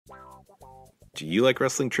Do you like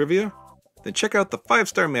wrestling trivia? Then check out the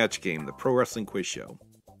 5-Star Match Game, the Pro Wrestling Quiz Show.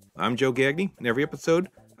 I'm Joe Gagney, and every episode,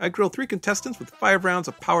 I grill 3 contestants with 5 rounds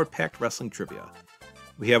of power-packed wrestling trivia.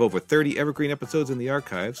 We have over 30 evergreen episodes in the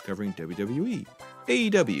archives covering WWE,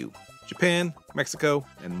 AEW, Japan, Mexico,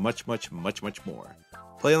 and much, much, much, much more.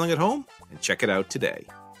 Play along at home and check it out today.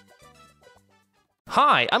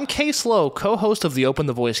 Hi, I'm Case Lowe, co-host of the Open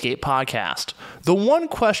the Voice Gate podcast. The one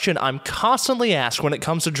question I'm constantly asked when it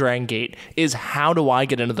comes to Dragon Gate is, how do I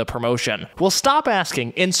get into the promotion? Well, stop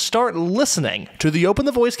asking and start listening to the Open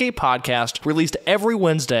the Voice Gate podcast, released every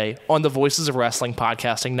Wednesday on the Voices of Wrestling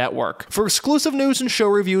Podcasting Network. For exclusive news and show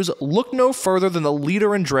reviews, look no further than the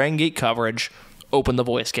leader in Dragon Gate coverage, Open the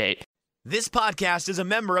Voice Gate. This podcast is a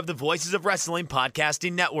member of the Voices of Wrestling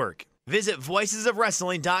Podcasting Network. Visit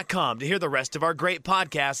voicesofwrestling.com to hear the rest of our great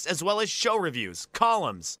podcasts, as well as show reviews,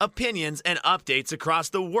 columns, opinions, and updates across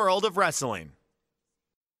the world of wrestling.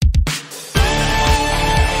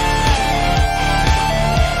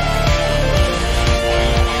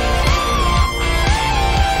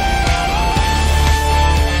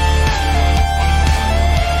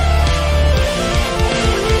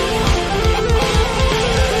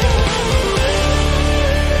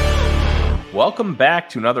 Welcome back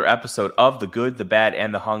to another episode of The Good, the Bad,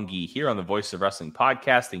 and the Hungee here on the Voice of Wrestling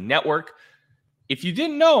Podcasting Network. If you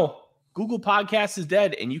didn't know, Google Podcasts is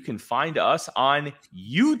dead, and you can find us on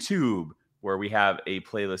YouTube, where we have a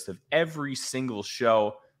playlist of every single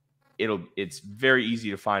show. It's very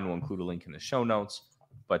easy to find. We'll include a link in the show notes.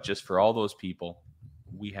 But just for all those people,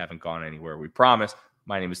 we haven't gone anywhere, we promise.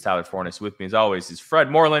 My name is Tyler Fornes. With me, as always, is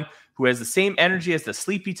Fred Moreland, who has the same energy as the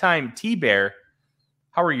Sleepy Time T-Bear.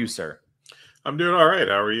 How are you, sir? I'm doing all right.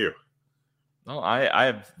 How are you? Well, I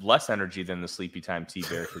have less energy than the Sleepy Time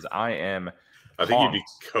T-Bear because I am. I think you'd be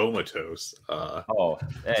comatose. So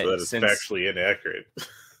that is factually inaccurate.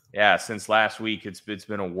 Yeah, since last week, it's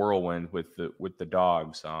been a whirlwind with the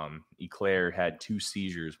dogs. Eclair had 2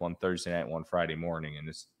 seizures, one Thursday night, one Friday morning, and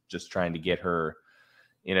it's just trying to get her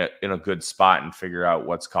in a good spot and figure out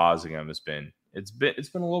what's causing them. It's been a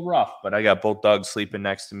little rough, but I got both dogs sleeping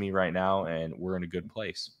next to me right now, and we're in a good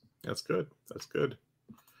place. That's good. That's good.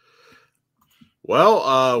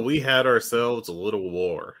 Well, we had ourselves a little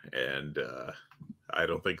war, and I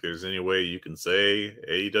don't think there's any way you can say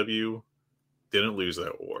AEW didn't lose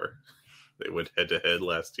that war. They went head-to-head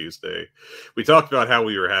last Tuesday. We talked about how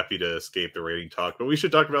we were happy to escape the rating talk, but we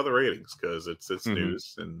should talk about the ratings because it's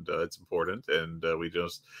news and it's important, and we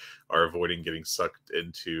just are avoiding getting sucked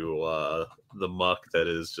into the muck that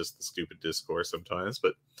is just the stupid discourse sometimes.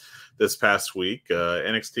 But this past week,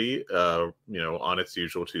 NXT, on its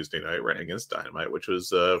usual Tuesday night, ran against Dynamite, which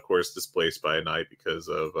was, of course, displaced by a night because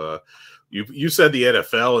of you said the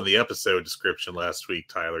NFL in the episode description last week,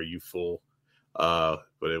 Tyler, you fool. But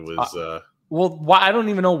it was I don't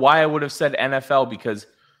even know why I would have said NFL because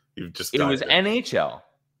it was NHL.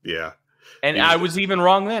 Yeah. And I was even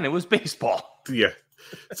wrong then. It was baseball. Yeah.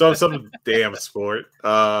 So some damn sport.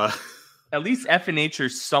 At least F and H are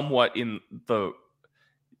somewhat in the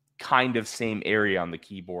kind of same area on the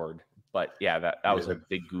keyboard. But yeah, that was a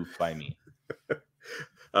big goof by me.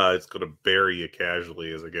 It's going to bury you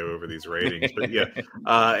casually as I go over these ratings. But yeah,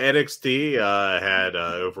 NXT had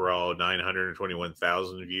overall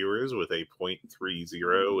 921,000 viewers with a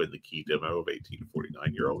 0.30 in the key demo of 18 to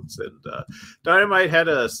 49-year-olds. And Dynamite had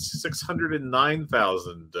a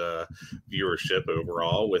 609,000 viewership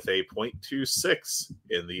overall with a 0.26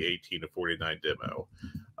 in the 18 to 49 demo.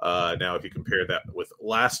 Now, if you compare that with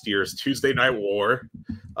last year's Tuesday Night War,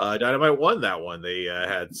 Dynamite won that one. They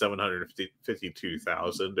had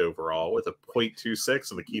 752,000 overall with a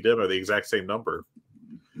 0.26 in the key demo, the exact same number.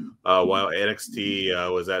 While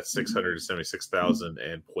NXT was at 676,000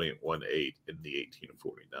 and 0.18 in the 18 to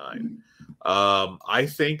 49. I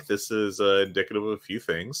think this is indicative of a few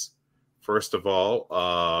things. First of all,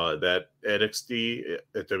 that NXT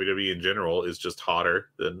at WWE in general is just hotter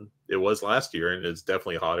than it was last year, and it's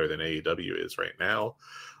definitely hotter than AEW is right now.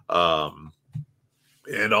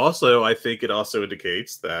 And also, I think it also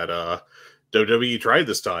indicates that WWE tried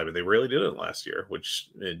this time, and they really didn't last year, which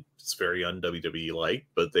it's very un-WWE-like,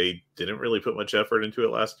 but they didn't really put much effort into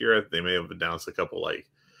it last year. They may have announced a couple,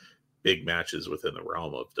 big matches within the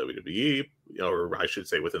realm of WWE, or I should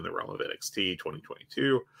say within the realm of NXT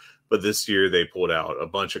 2022. But this year they pulled out a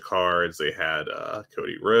bunch of cards. They had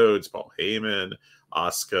Cody Rhodes, Paul Heyman,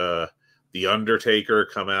 Asuka, The Undertaker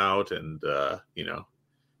come out and,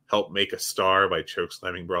 help make a star by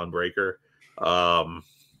chokeslamming Braun Breaker.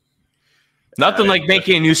 Nothing like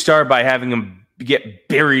making a new star by having him get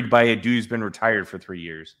buried by a dude who's been retired for 3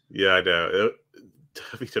 years. Yeah, I know.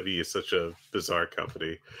 WWE is such a bizarre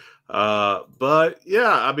company. But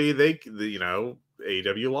yeah, I mean,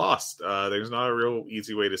 AEW lost. There's not a real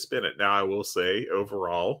easy way to spin it. Now, I will say,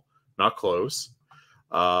 overall, not close.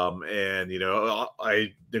 And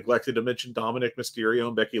I neglected to mention Dominic Mysterio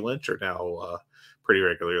and Becky Lynch are now pretty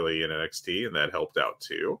regularly in NXT, and that helped out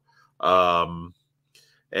too.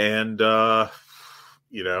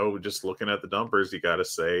 Just looking at the numbers, you got to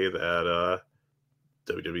say that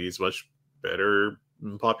WWE is much better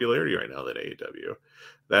in popularity right now than AEW.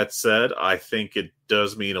 That said, I think it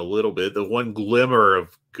does mean a little bit. The one glimmer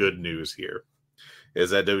of good news here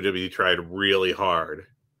is that WWE tried really hard.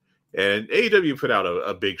 And AEW put out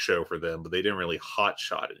a big show for them, but they didn't really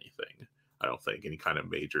hotshot anything. I don't think any kind of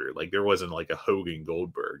major, like there wasn't like a Hogan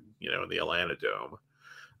Goldberg, in the Atlanta Dome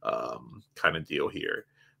kind of deal here.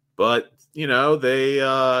 But,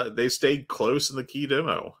 they stayed close in the key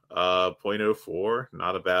demo. 0.04,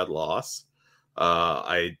 not a bad loss.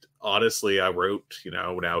 I wrote,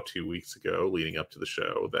 now 2 weeks ago leading up to the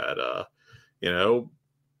show that,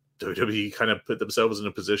 WWE kind of put themselves in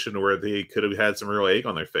a position where they could have had some real egg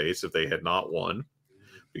on their face if they had not won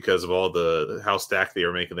because of how stacked they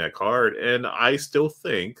were making that card. And I still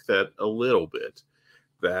think that a little bit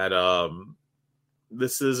that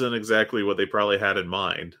this isn't exactly what they probably had in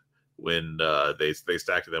mind when they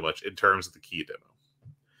stacked it that much in terms of the key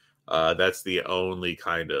demo. That's the only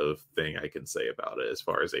kind of thing I can say about it as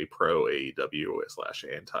far as a pro AEW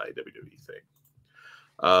 / anti WWE thing.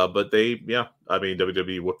 But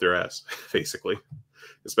WWE whooped their ass basically,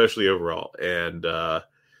 especially overall. And,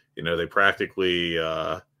 they practically,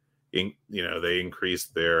 they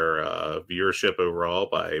increased their viewership overall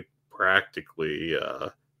by practically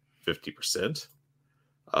 50%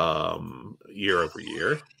 year over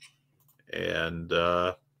year. And,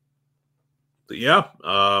 I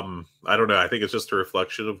don't know. I think it's just a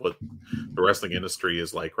reflection of what the wrestling industry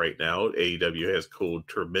is like right now. AEW has cooled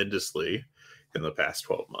tremendously in the past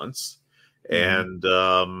 12 months. And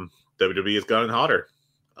WWE has gotten hotter.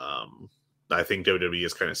 I think WWE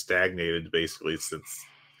has kind of stagnated basically since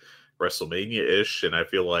WrestleMania-ish, and I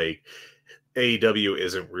feel like AEW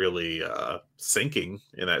isn't really sinking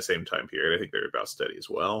in that same time period. I think they're about steady as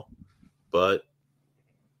well. But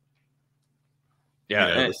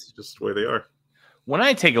this is just where they are. When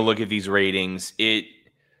I take a look at these ratings,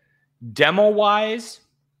 demo-wise,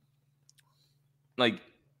 like,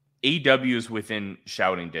 AEW is within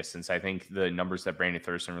shouting distance. I think the numbers that Brandon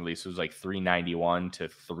Thurston released was like 391 to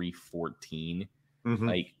 314.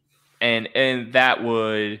 Like, and that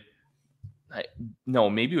would,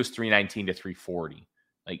 maybe it was 319 to 340.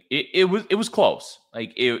 Like it was close.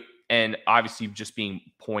 Like and obviously just being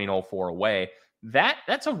 0.04 away,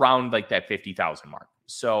 that's around like that 50,000 mark.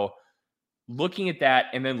 So looking at that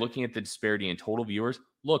and then looking at the disparity in total viewers,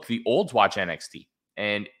 look, the olds watch NXT.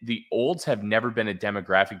 And the olds have never been a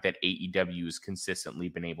demographic that AEW has consistently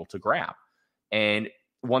been able to grab. And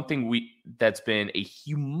one thing that's been a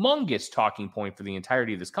humongous talking point for the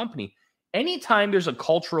entirety of this company, anytime there's a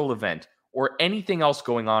cultural event or anything else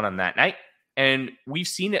going on that night, and we've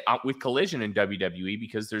seen it with Collision in WWE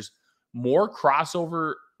because there's more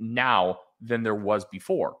crossover now than there was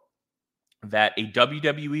before, that a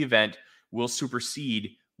WWE event will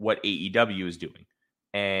supersede what AEW is doing.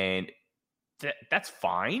 And that's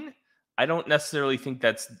fine. I don't necessarily think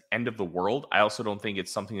that's the end of the world. I also don't think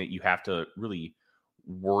it's something that you have to really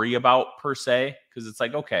worry about per se, because it's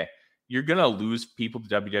like, okay, you're going to lose people to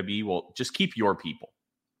WWE. Well, just keep your people.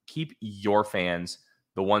 Keep your fans,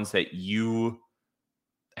 the ones that you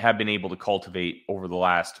have been able to cultivate over the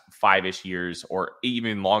last 5-ish years or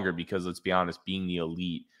even longer, because let's be honest, being the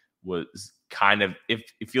elite was kind of, it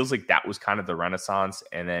feels like that was kind of the renaissance,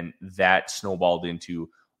 and then that snowballed into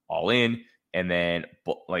All In. And then,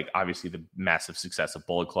 like, obviously the massive success of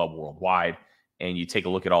Bullet Club worldwide. And you take a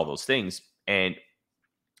look at all those things, and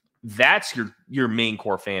that's your main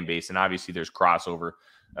core fan base. And obviously there's crossover.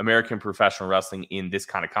 American professional wrestling in this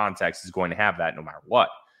kind of context is going to have that no matter what.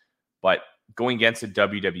 But going against a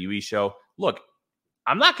WWE show, look,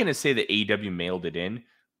 I'm not going to say that AEW mailed it in,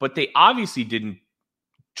 but they obviously didn't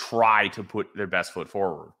try to put their best foot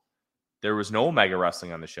forward. There was no Omega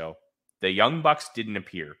Wrestling on the show. The Young Bucks didn't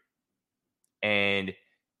appear. And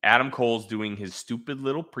Adam Cole's doing his stupid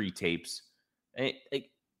little pre-tapes.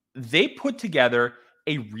 They put together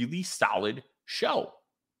a really solid show.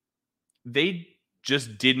 They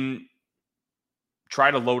just didn't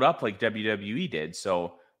try to load up like WWE did.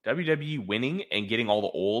 So WWE winning and getting all the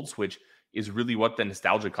olds, which is really what the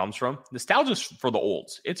nostalgia comes from. Nostalgia's for the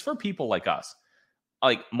olds. It's for people like us.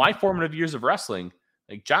 Like my formative years of wrestling,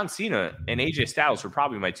 like John Cena and AJ Styles were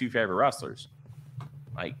probably my two favorite wrestlers.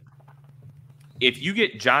 Like, if you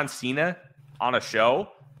get John Cena on a show,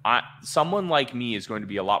 someone like me is going to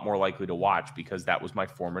be a lot more likely to watch because that was my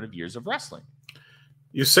formative years of wrestling.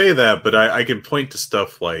 You say that, but I can point to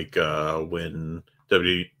stuff like when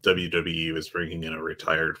WWE was bringing in a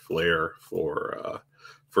retired Flair for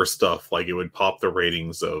stuff, like it would pop the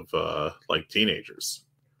ratings of like teenagers.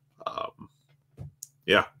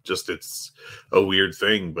 Yeah, just it's a weird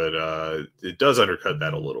thing, but it does undercut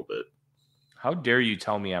that a little bit. How dare you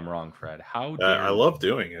tell me I'm wrong, Fred? How dare I love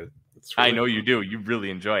doing it. It's really I know fun. you do. You really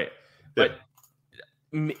enjoy it. Yeah.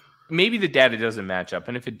 But maybe the data doesn't match up.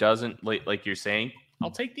 And if it doesn't, like you're saying,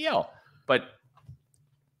 I'll take the L. But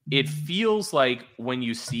it feels like when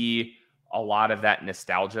you see a lot of that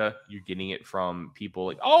nostalgia, you're getting it from people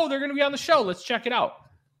like, oh, they're going to be on the show. Let's check it out.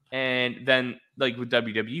 And then like with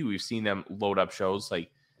WWE, we've seen them load up shows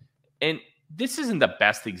and this isn't the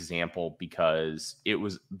best example because it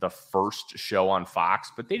was the first show on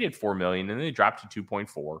Fox, but they did 4 million and they dropped to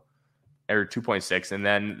 2.4 or 2.6. And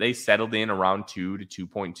then they settled in around 2 to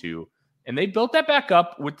 2.2 and they built that back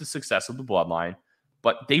up with the success of the Bloodline,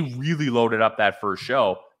 but they really loaded up that first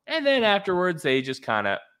show. And then afterwards, they just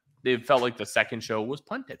it felt like the second show was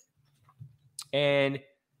punted. And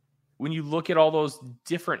when you look at all those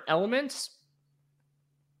different elements,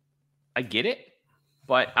 I get it,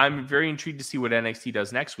 but I'm very intrigued to see what NXT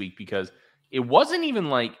does next week because it wasn't even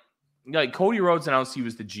like Cody Rhodes announced he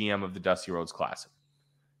was the GM of the Dusty Rhodes Classic.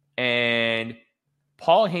 And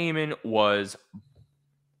Paul Heyman was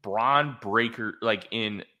Braun Breaker, like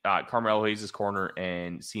in Carmelo Hayes' corner,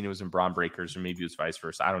 and Cena was in Braun Breakers, or maybe it was vice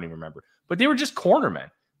versa. I don't even remember. But they were just cornermen.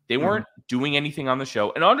 They weren't doing anything on the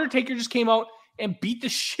show. And Undertaker just came out and beat the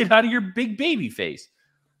shit out of your big baby face.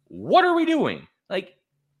 What are we doing? Like,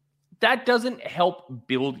 that doesn't help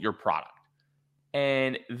build your product.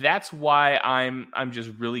 And that's why I'm just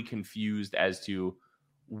really confused as to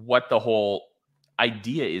what the whole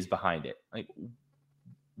idea is behind it. Like,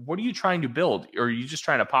 what are you trying to build? Or are you just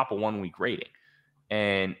trying to pop a 1 week rating?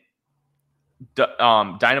 And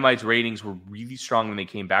Dynamite's ratings were really strong when they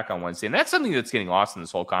came back on Wednesday. And that's something that's getting lost in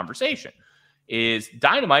this whole conversation is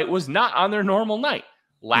Dynamite was not on their normal night.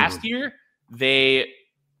 Last year, they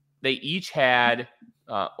each had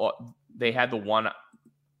they had the one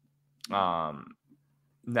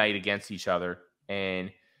night against each other,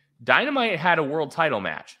 and Dynamite had a world title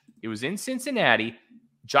match. It was in Cincinnati,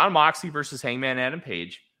 Jon Moxley versus Hangman Adam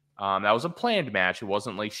Page. That was a planned match. It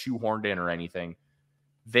wasn't like shoehorned in or anything.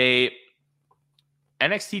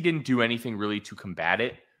 NXT didn't do anything really to combat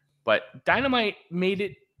it, but Dynamite made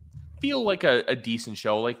it feel like a decent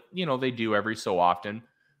show, like they do every so often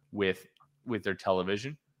with their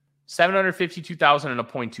television. 752,000 and a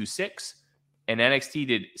 0.26, and NXT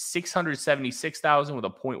did 676,000 with a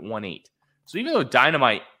 0.18. So even though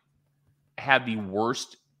Dynamite had the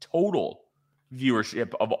worst total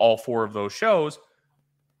viewership of all four of those shows,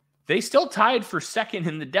 they still tied for second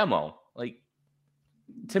in the demo. Like,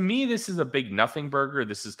 to me, this is a big nothing burger.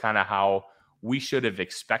 This is kind of how we should have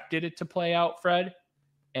expected it to play out, Fred.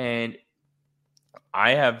 And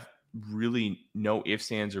I have really no ifs,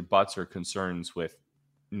 ands, or buts or concerns with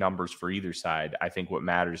numbers for either side. I think what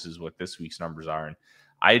matters is what this week's numbers are. And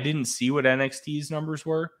I didn't see what NXT's numbers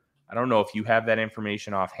were. I don't know if you have that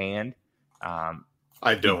information offhand.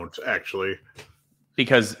 I don't, actually.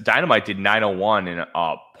 Because Dynamite did 901 and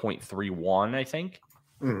 0.31, I think.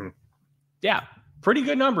 Mm-hmm. Yeah, pretty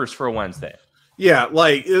good numbers for a Wednesday. Yeah,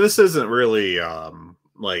 like, this isn't really,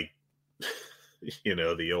 like,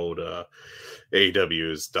 the old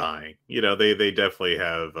AEW is dying. They definitely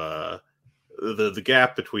have, the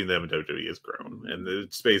gap between them and WWE has grown. And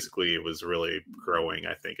it was really growing,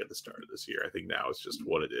 I think, at the start of this year. I think now it's just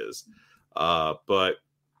what it is. But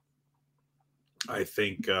I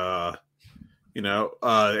think,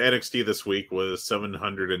 NXT this week was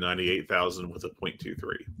 798,000 with a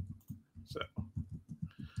 0.23. So,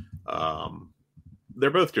 they're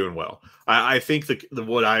both doing well. I think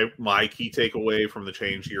my key takeaway from the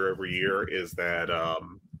change year over year is that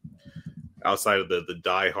outside of the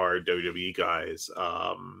diehard WWE guys,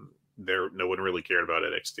 no one really cared about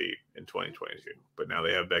NXT in 2022. But now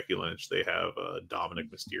they have Becky Lynch, they have Dominic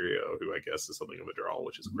Mysterio, who I guess is something of a draw,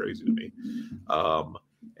 which is crazy to me.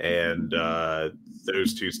 And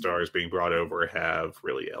those two stars being brought over have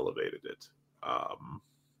really elevated it.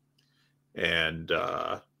 And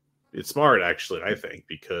it's smart, actually, I think,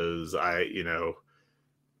 because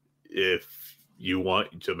if you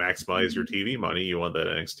want to maximize your TV money, you want that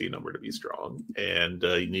NXT number to be strong, and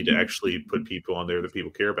you need to actually put people on there that people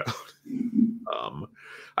care about.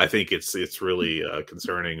 I think it's really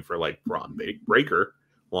concerning for like Braun Breaker,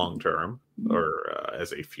 long term or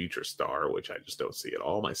as a future star, which I just don't see at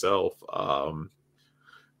all myself.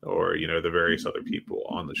 Or the various other people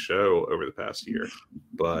on the show over the past year.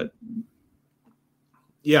 But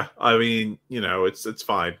yeah, I mean, it's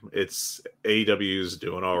fine. It's AEW's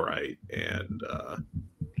doing all right, and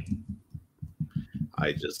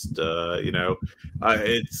I just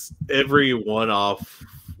it's every one-off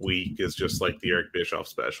week is just like the Eric Bischoff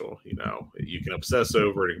special. You can obsess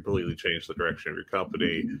over it and completely change the direction of your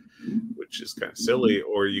company, which is kind of silly,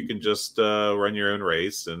 or you can just run your own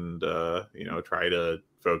race and try to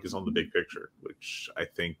focus on the big picture, which I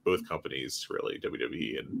think both companies, really,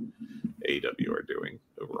 WWE and AEW, are doing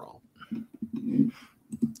overall.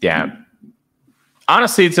 Yeah.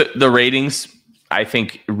 Honestly, it's the ratings. I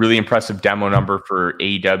think really impressive demo number for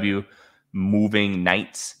AEW moving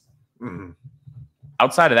nights. Mm-hmm.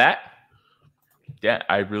 Outside of that, yeah,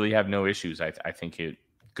 I really have no issues. I think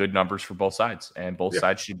good numbers for both sides, and both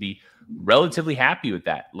sides should be relatively happy with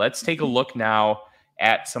that. Let's take a look now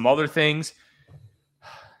at some other things.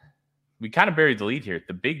 We kind of buried the lead here.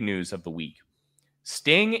 The big news of the week.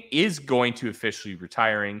 Sting is going to officially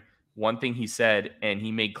retiring. One thing he said, and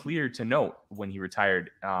he made clear to note when he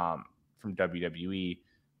retired from WWE,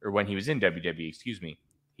 or when he was in WWE, excuse me,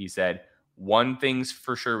 he said, one thing's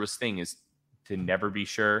for sure with Sting is to never be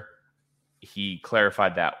sure. He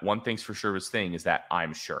clarified that one thing's for sure with Sting is that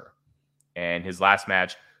I'm sure. And his last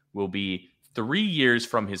match will be 3 years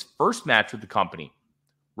from his first match with the company,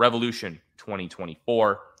 Revolution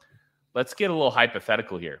 2024. Let's get a little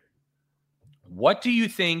hypothetical here. What do you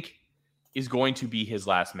think is going to be his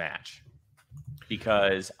last match?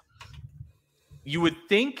 Because you would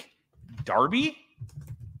think Darby,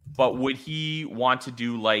 but would he want to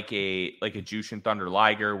do like a Jushin Thunder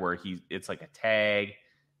Liger where it's like a tag?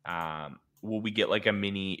 Will we get like a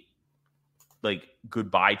mini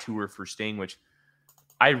goodbye tour for Sting, which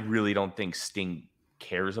I really don't think Sting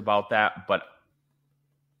cares about that, but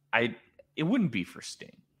it wouldn't be for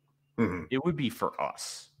Sting. Mm-hmm. It would be for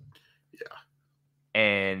us. Yeah.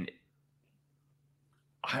 And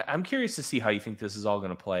I'm curious to see how you think this is all going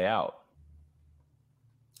to play out.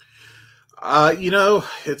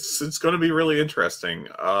 It's going to be really interesting.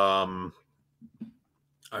 I've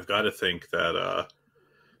got to think that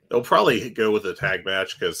they'll probably go with a tag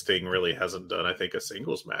match because Sting really hasn't done, I think, a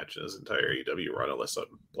singles match in his entire AEW run, unless I'm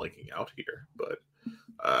blanking out here. But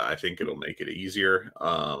I think it'll make it easier.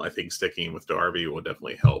 I think sticking with Darby will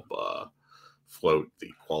definitely help float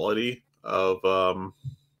the quality of the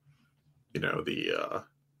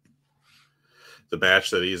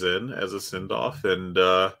match that he's in as a send-off. And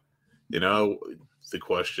the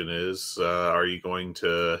question is, are you going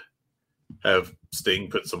to have Sting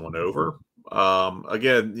put someone over?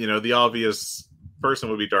 Again, the obvious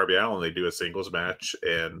person would be Darby Allin. They do a singles match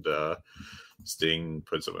and Sting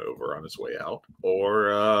puts him over on his way out.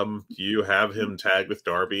 Or you have him tag with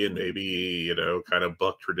Darby and maybe, kind of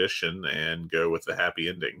buck tradition and go with the happy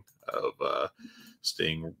ending of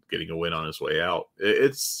Sting getting a win on his way out.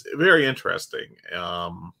 It's very interesting.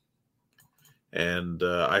 And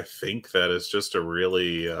I think that is just a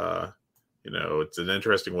really, it's an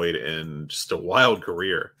interesting way to end just a wild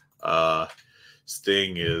career.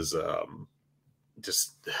 Sting is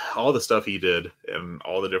just all the stuff he did and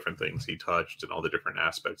all the different things he touched and all the different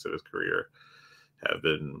aspects of his career have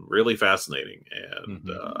been really fascinating. And,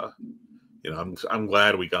 I'm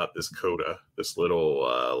glad we got this coda, this little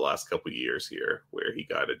last couple of years here where he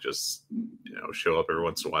got to just, show up every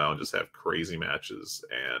once in a while and just have crazy matches.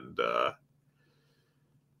 And,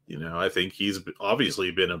 I think he's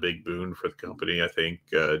obviously been a big boon for the company. I think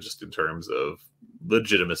just in terms of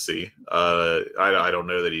legitimacy, I don't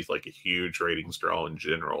know that he's like a huge ratings draw in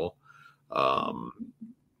general.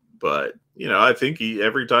 But, I think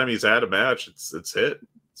every time he's had a match, it's hit.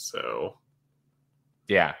 So,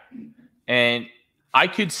 yeah. And I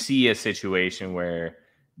could see a situation where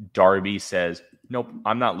Darby says, nope,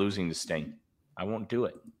 I'm not losing to Sting. I won't do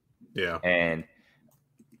it. Yeah. And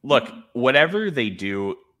look, whatever they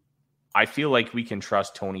do, I feel like we can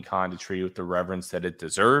trust Tony Khan to treat it with the reverence that it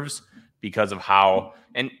deserves because of how,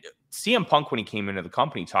 and CM Punk, when he came into the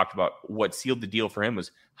company, talked about what sealed the deal for him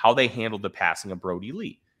was how they handled the passing of Brody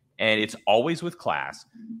Lee. And it's always with class.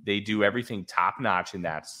 They do everything top notch in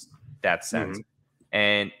that sense. Mm-hmm.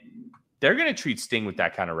 And they're going to treat Sting with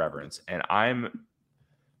that kind of reverence. And I'm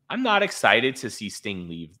not excited to see Sting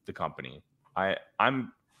leave the company.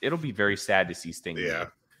 It'll be very sad to see Sting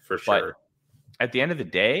leave. For sure. But at the end of the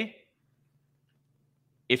day,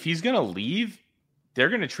 if he's going to leave, they're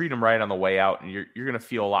going to treat him right on the way out, and you're going to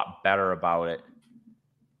feel a lot better about it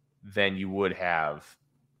than you would have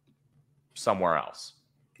somewhere else.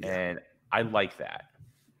 Yeah. And I like that.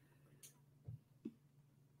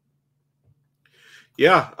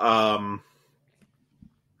 Yeah.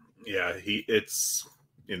 It's,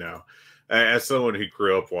 as someone who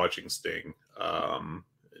grew up watching Sting,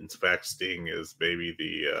 in fact, Sting is maybe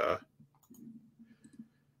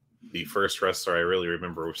the first wrestler I really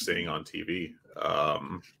remember seeing on TV,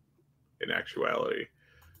 in actuality,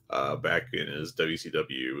 back in his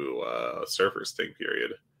WCW Surfer Sting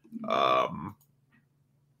period.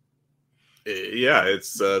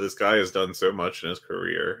 It's this guy has done so much in his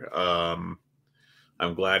career. I'm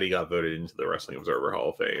glad he got voted into the Wrestling Observer Hall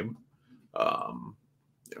of Fame.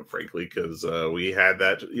 Frankly, because we had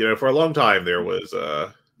that, for a long time there was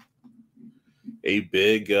a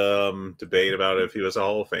big debate about if he was a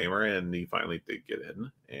Hall of Famer, and he finally did get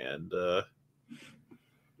in. And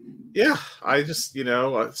I just,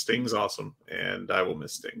 Sting's awesome, and I will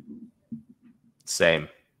miss Sting. Same.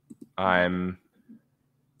 I'm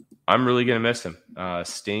really gonna miss him.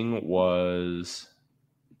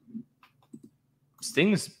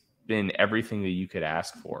 Sting's been everything that you could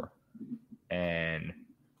ask for, and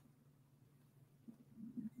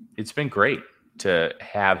it's been great to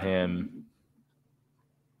have him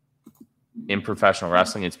in professional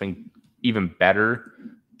wrestling. It's been even better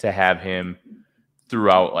to have him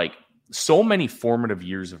throughout like so many formative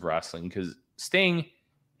years of wrestling, because Sting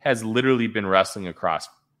has literally been wrestling across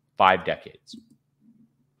 5 decades.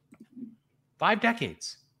 5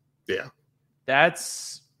 decades. Yeah.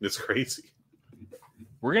 It's crazy.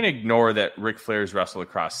 We're going to ignore that Ric Flair's wrestled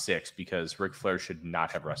across 6, because Ric Flair should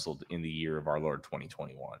not have wrestled in the year of our Lord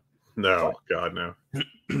 2021. No, God, no.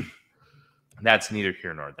 That's neither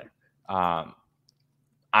here nor there.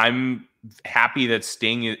 I'm happy that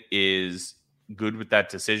Sting is good with that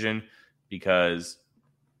decision, because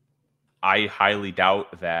I highly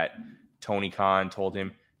doubt that Tony Khan told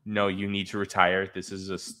him, no, you need to retire. This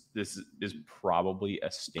is probably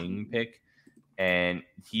a Sting pick. And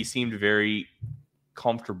he seemed very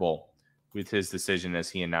comfortable with his decision as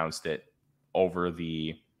he announced it over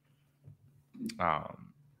the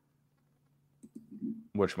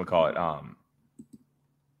whatchamacallit.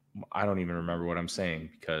 I don't even remember what I'm saying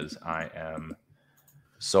because I am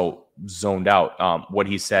so zoned out. What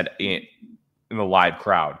he said in the live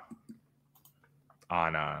crowd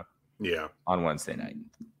on Wednesday night.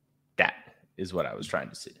 That is what I was trying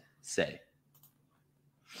to say.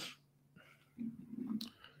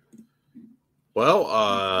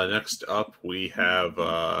 Well, next up we have,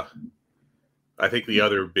 I think, the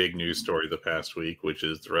other big news story the past week, which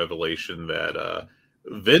is the revelation that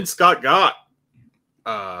Vince got.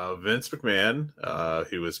 Vince McMahon,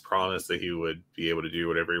 who was promised that he would be able to do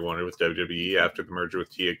whatever he wanted with WWE after the merger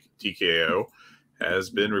with TKO, has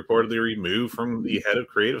been reportedly removed from the head of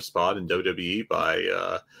creative spot in WWE by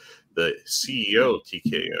the CEO of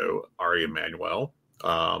TKO, Ari Emanuel,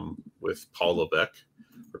 with Paul Levesque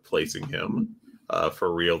replacing him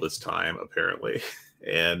for real this time, apparently.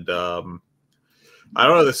 And I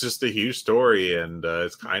don't know, this is just a huge story, and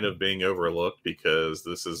it's kind of being overlooked because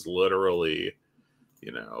this is literally,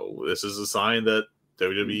 this is a sign that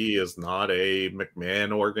WWE is not a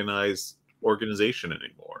McMahon organization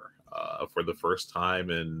anymore, for the first time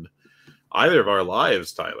in either of our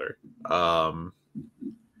lives, Tyler.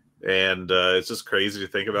 And it's just crazy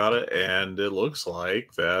to think about it. And it looks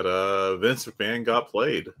like that Vince McMahon got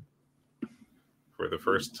played for the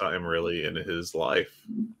first time really in his life.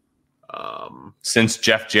 Since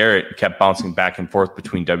Jeff Jarrett kept bouncing back and forth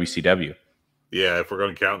between WCW. Yeah, if we're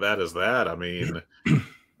going to count that as that, I mean,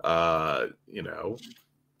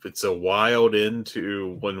 it's a wild end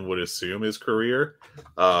to one would assume his career.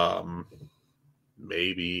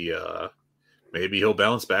 Maybe he'll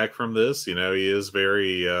bounce back from this. He is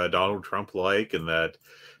very Donald Trump-like in that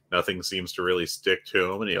nothing seems to really stick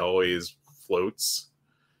to him, and he always floats.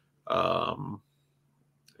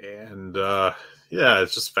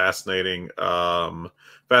 It's just fascinating.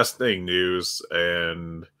 Fascinating news,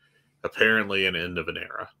 and apparently an end of an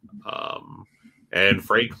era. And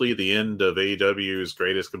frankly, the end of AEW's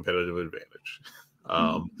greatest competitive advantage.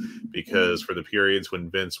 Because for the periods when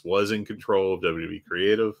Vince was in control of WWE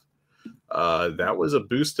Creative, that was a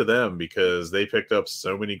boost to them because they picked up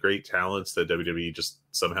so many great talents that WWE just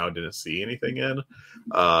somehow didn't see anything in.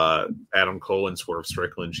 Adam Cole and Swerve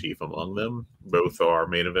Strickland, chief among them. Both are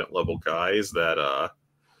main event level guys that,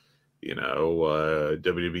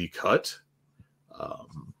 WWE cut.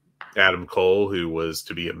 Adam Cole, who was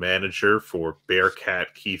to be a manager for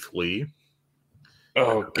Bearcat Keith Lee.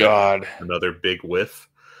 Oh, God. Another big whiff.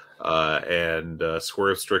 And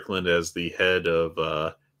Swerve Strickland as the head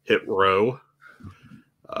of Hit Row,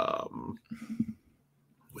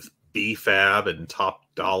 with B-Fab and Top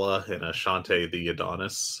Dollar and Ashante the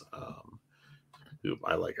Adonis, who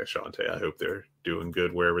I like Ashante. I hope they're doing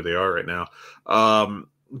good wherever they are right now.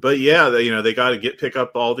 But yeah, they got to pick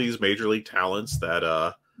up all these major league talents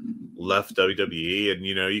that left WWE, and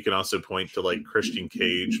you can also point to like Christian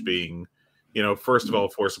Cage being, first of all,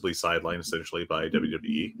 forcibly sidelined essentially by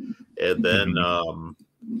WWE, and then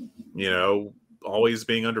always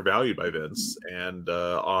being undervalued by Vince, and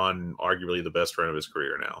on arguably the best run of his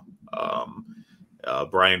career now.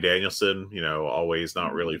 Bryan Danielson, always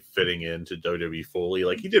not really fitting into WWE fully.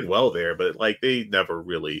 Like, he did well there, but like they never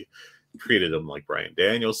really treated him like Bryan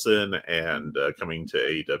Danielson, and coming to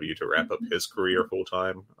AEW to wrap up his career full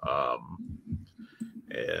time.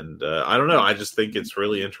 And I don't know. I just think it's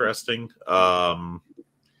really interesting. And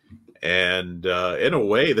in a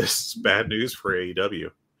way, this is bad news for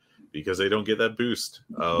AEW, because they don't get that boost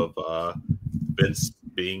of Vince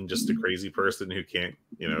being just a crazy person who can't,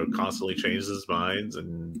 constantly changes his minds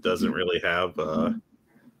and doesn't really have,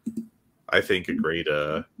 I think, a great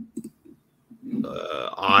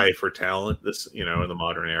eye for talent in the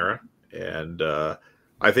modern era. And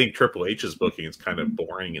I think Triple H's booking is kind of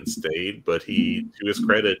boring and staid, but he, to his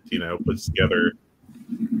credit, puts together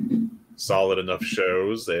solid enough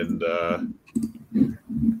shows and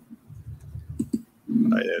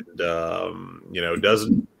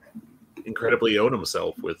doesn't incredibly own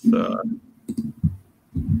himself with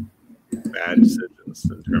bad decisions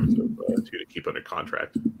in terms of who to keep under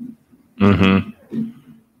contract.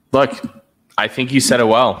 Look, I think you said it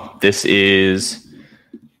well. This is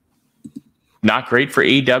not great for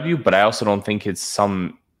AEW, but I also don't think it's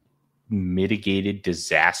some mitigated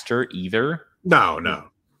disaster either. No.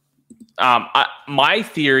 My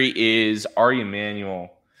theory is Ari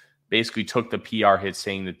Emanuel basically took the PR hit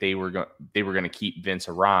saying that they were going to keep Vince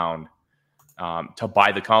around to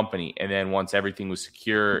buy the company, and then once everything was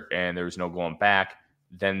secure and there was no going back,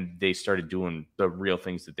 then they started doing the real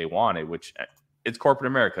things that they wanted, which it's corporate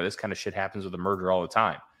America. This kind of shit happens with a merger all the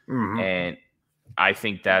time. And I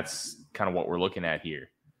think that's kind of what we're looking at here.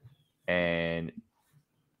 And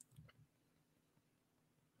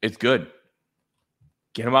it's good.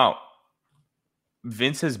 Get him out.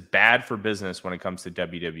 Vince is bad for business when it comes to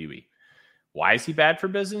WWE. Why is he bad for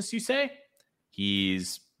business, you say?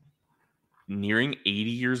 He's nearing 80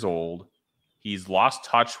 years old. He's lost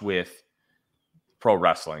touch with pro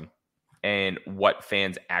wrestling and what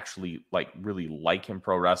fans actually really like in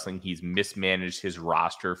pro wrestling. He's mismanaged his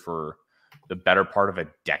roster for the better part of a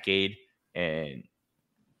decade. And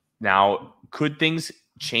now, could things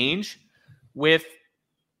change with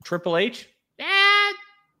Triple H?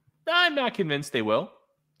 I'm not convinced they will,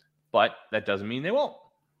 but that doesn't mean they won't.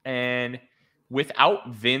 And without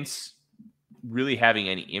Vince really having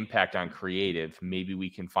any impact on creative, maybe we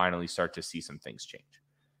can finally start to see some things change.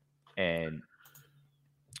 And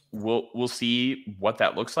we'll see what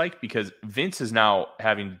that looks like, because Vince is now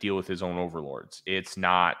having to deal with his own overlords. It's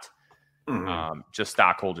not just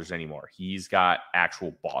stockholders anymore. He's got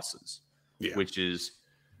actual bosses, which is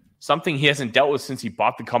something he hasn't dealt with since he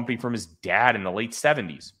bought the company from his dad in the late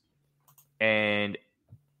 70s. And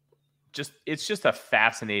it's just a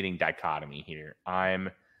fascinating dichotomy here. I'm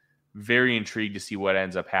very intrigued to see what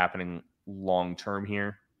ends up happening long term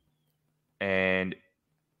here. And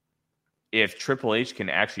if Triple H can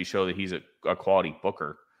actually show that he's a quality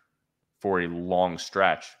booker for a long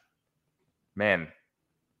stretch, man,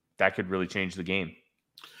 that could really change the game.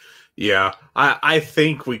 Yeah, I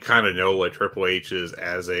think we kind of know what Triple H is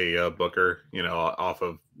as a booker, off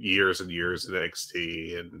of years and years in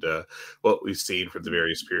NXT, and what we've seen from the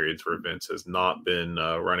various periods where Vince has not been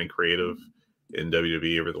running creative in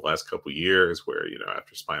WWE over the last couple of years, where,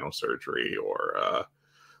 after spinal surgery or,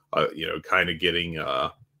 kind of getting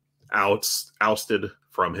ousted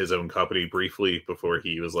from his own company briefly before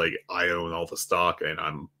he was like, I own all the stock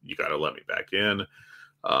and you got to let me back in.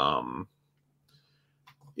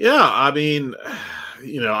 Yeah, I mean,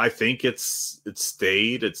 I think it's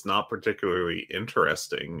stayed. It's not particularly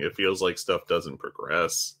interesting. It feels like stuff doesn't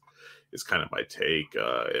progress. Is kind of my take.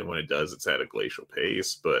 And when it does, it's at a glacial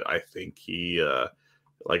pace. But I think he,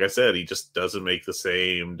 like I said, he just doesn't make the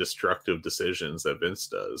same destructive decisions that Vince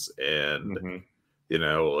does. And,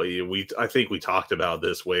 I think we talked about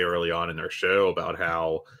this way early on in our show about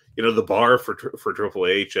how, the bar for Triple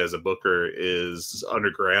H as a booker is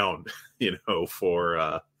underground,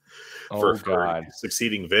 for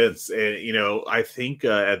succeeding Vince. And, I think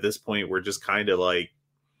at this point, we're just kind of like,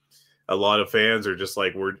 a lot of fans are just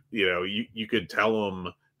like, you could tell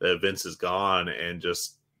them that Vince is gone and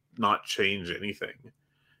just not change anything.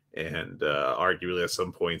 And arguably at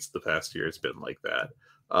some points the past year, it's been like that.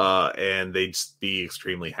 And they'd just be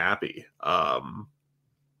extremely happy.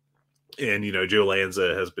 And, Joe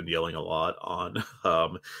Lanza has been yelling a lot on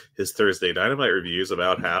his Thursday Dynamite reviews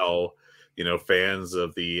about how, fans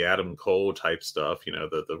of the Adam Cole type stuff,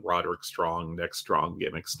 the Roderick Strong, Next Strong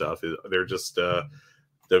gimmick stuff, they're just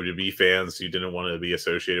WWE fans who didn't want to be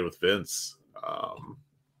associated with Vince.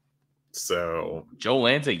 So Joe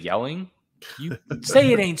Lanza yelling? You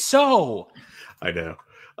say it ain't so. I know.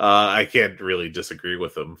 I can't really disagree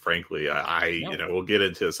with him, frankly. No. We'll get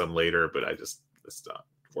into some later, but it's not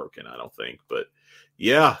working, I don't think. But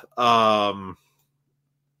yeah, a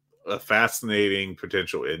fascinating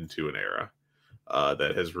potential end to an era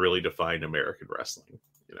that has really defined American wrestling,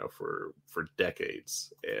 for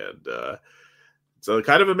decades. And so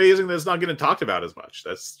kind of amazing that it's not getting talked about as much.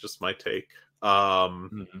 That's just my take.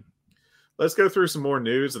 Let's go through some more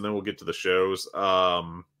news and then we'll get to the shows.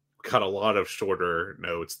 Got a lot of shorter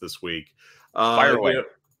notes this week. Fire away.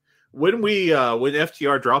 When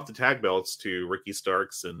FTR dropped the tag belts to Ricky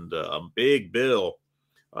Starks and Big Bill,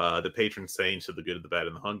 the patron saints of the Good, the Bad,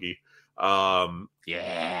 and the Hungee,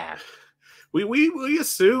 we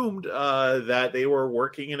assumed that they were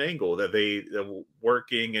working an angle, that they were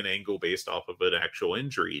working an angle based off of an actual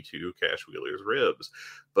injury to Cash Wheeler's ribs.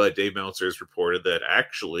 But Dave Meltzer's reported that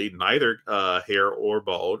actually neither Hair or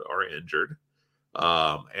Bald are injured.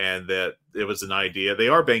 And that it was an idea. They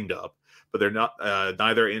are banged up, but they're not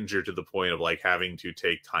neither injured to the point of like having to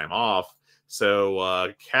take time off.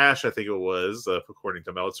 So Cash, I think it was, according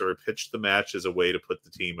to Meltzer, pitched the match as a way to put the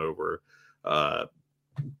team over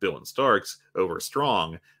Bill and Starks over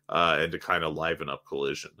Strong and to kind of liven up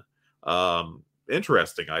Collision.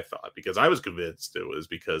 Interesting, I thought, because I was convinced it was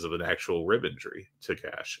because of an actual rib injury to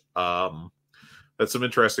Cash. That's some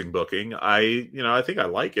interesting booking. I think I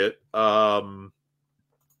like it.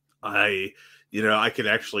 I could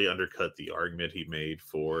actually undercut the argument he made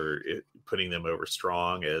for it, putting them over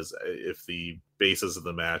Strong, as if the basis of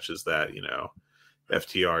the match is that,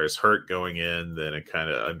 FTR is hurt going in, then it kind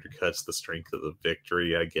of undercuts the strength of the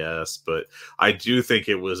victory, I guess. But I do think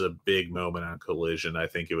it was a big moment on Collision. I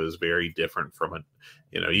think it was very different from it.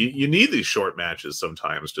 You need these short matches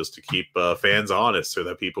sometimes just to keep fans honest so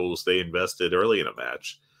that people will stay invested early in a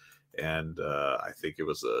match. And I think it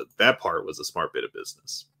was that part was a smart bit of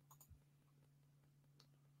business.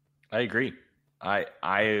 I agree.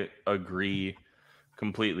 I agree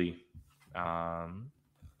completely.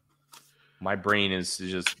 My brain is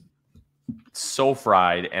just so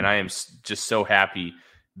fried, and I am just so happy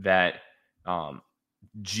that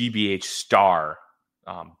GBH Star,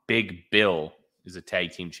 Big Bill, is a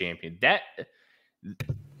tag team champion. That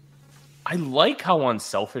I like how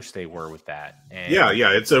unselfish they were with that. And yeah,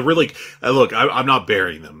 it's a really look. I'm not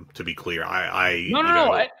burying them, to be clear.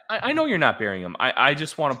 No. I know you're not burying them. I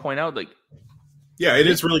just want to point out, like, yeah, it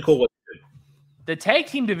is really cool what they did. The tag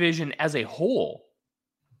team division as a whole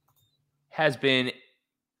has been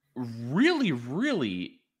really,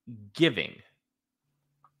 really giving.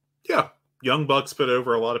 Yeah, Young Bucks put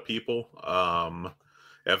over a lot of people.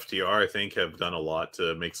 FTR, I think, have done a lot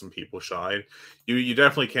to make some people shine. You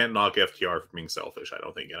definitely can't knock FTR for being selfish, I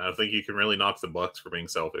don't think. And I don't think you can really knock the Bucks for being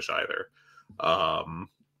selfish either. I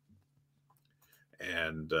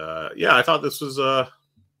thought this was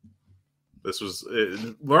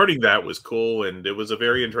learning that was cool, and it was a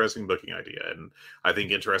very interesting booking idea, and I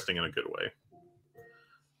think interesting in a good way.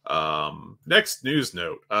 Next news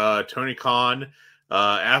note, Tony Khan,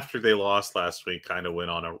 after they lost last week, kind of went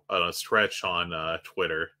on a stretch on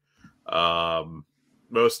Twitter.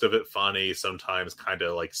 Most of it funny, sometimes kind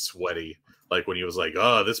of like sweaty, like when he was like,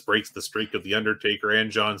 "Oh, this breaks the streak of The Undertaker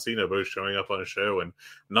and John Cena both showing up on a show and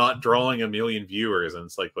not drawing 1 million viewers." And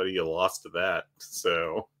it's like, buddy, you lost to that,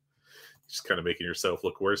 so just kind of making yourself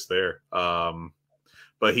look worse there.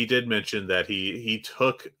 But he did mention that he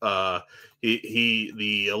took the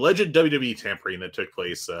alleged WWE tampering that took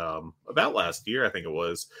place about last year, I think it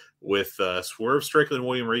was, with Swerve Strickland and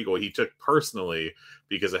William Regal. He took personally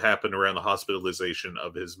because it happened around the hospitalization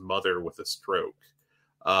of his mother with a stroke.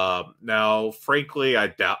 Now, frankly,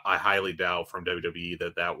 I highly doubt from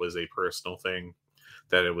WWE that was a personal thing,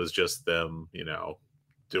 that it was just them,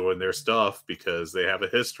 doing their stuff because they have a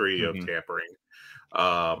history of tampering.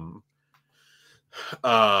 But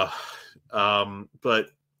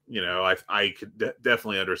I could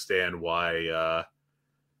definitely understand why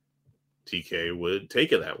TK would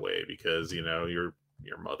take it that way, because your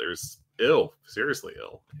mother's ill, seriously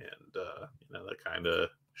ill, and that kind of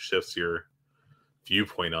shifts your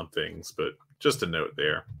viewpoint on things. But just a note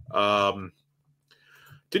there.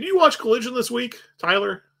 Did you watch Collision this week,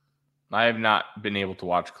 Tyler? I have not been able to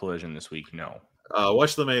watch Collision this week, no.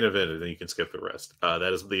 Watch the main event, and then you can skip the rest.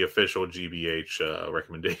 That is the official GBH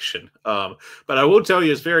recommendation. But I will tell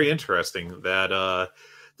you, it's very interesting that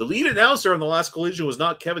the lead announcer on the last Collision was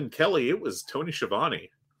not Kevin Kelly; it was Tony Schiavone.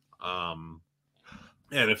 And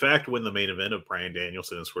in fact, when the main event of Bryan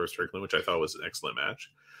Danielson and Swerve Strickland, which I thought was an excellent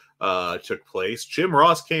match, took place, Jim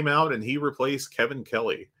Ross came out and he replaced Kevin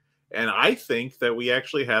Kelly. And I think that we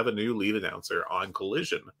actually have a new lead announcer on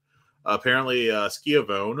Collision. Apparently,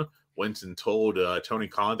 Schiavone went and told Tony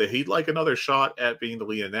Khan that he'd like another shot at being the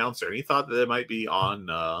lead announcer, and he thought that it might be on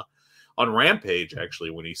Rampage actually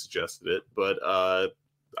when he suggested it. But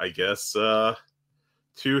I guess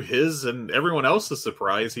to his and everyone else's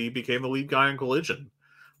surprise, he became the lead guy on Collision.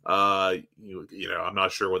 You know, I'm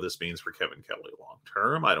not sure what this means for Kevin Kelly long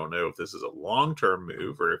term. I don't know if this is a long term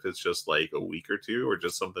move or if it's just like a week or two or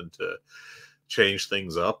just something to change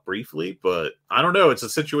things up briefly, but I don't know. It's a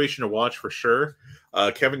situation to watch for sure.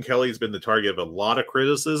 Kevin Kelly's been the target of a lot of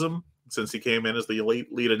criticism since he came in as the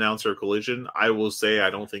lead announcer of Collision. I will say I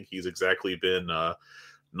don't think he's exactly been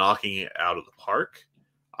knocking it out of the park.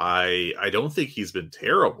 I don't think he's been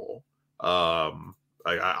terrible. I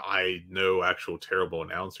know actual terrible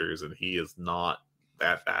announcers, and he is not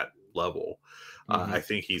at that level. I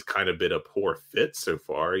think he's kind of been a poor fit so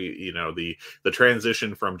far. You know, the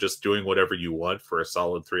transition from just doing whatever you want for a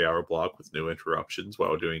solid 3-hour block with no interruptions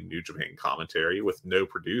while doing New Japan commentary with no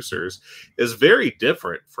producers is very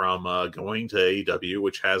different from going to AEW,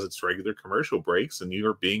 which has its regular commercial breaks and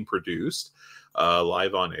you're being produced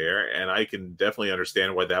live on air. And I can definitely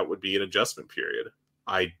understand why that would be an adjustment period.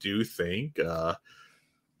 I do think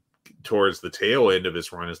towards the tail end of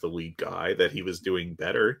his run as the lead guy that he was doing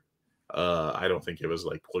better. I don't think it was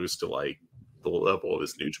like close to like the level of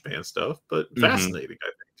his New Japan stuff, but fascinating. I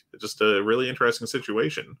think it's just a really interesting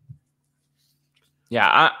situation.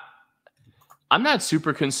 Yeah, I'm not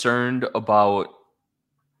super concerned about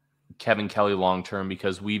Kevin Kelly long term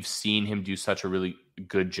because we've seen him do such a really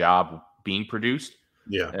good job being produced.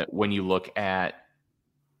 Yeah, when you look at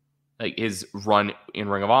like his run in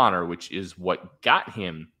Ring of Honor, which is what got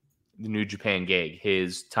him the New Japan gig,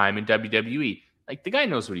 his time in WWE. Like, the guy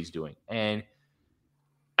knows what he's doing. And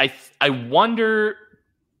I wonder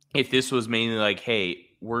if this was mainly like, hey,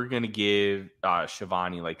 we're going to give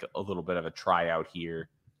Schiavone like a little bit of a tryout here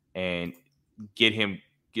and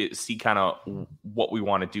see kind of what we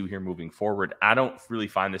want to do here moving forward. I don't really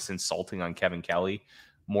find this insulting on Kevin Kelly.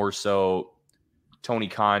 More so Tony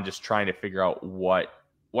Khan just trying to figure out what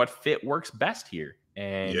fit works best here.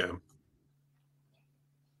 And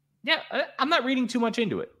yeah, I'm not reading too much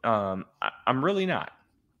into it. I'm really not.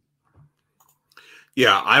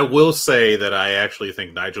 Yeah, I will say that I actually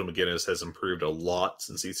think Nigel McGuinness has improved a lot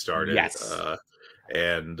since he started. Yes. I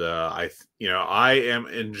am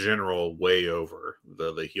in general way over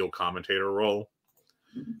the heel commentator role.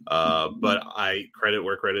 But I credit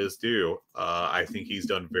where credit is due. I think he's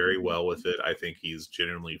done very well with it. I think he's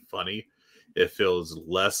genuinely funny. It feels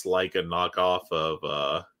less like a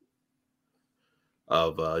knockoff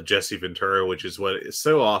of Jesse Ventura, which is what it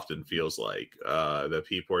so often feels like, that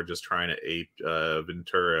people are just trying to ape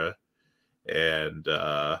Ventura, and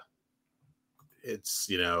it's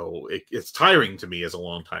it's tiring to me as a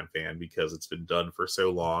longtime fan because it's been done for so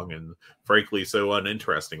long and frankly so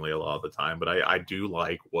uninterestingly a lot of the time. But I do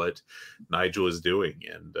like what Nigel is doing,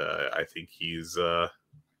 and I think it's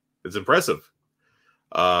impressive.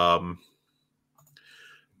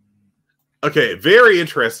 Okay, very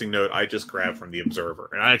interesting note I just grabbed from the Observer,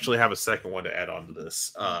 and I actually have a second one to add on to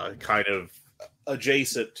this, kind of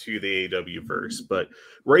adjacent to the AEW verse. But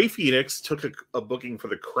Ray Phoenix took a booking for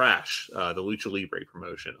the Crash, the Lucha Libre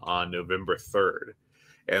promotion, on November 3rd.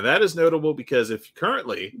 And that is notable because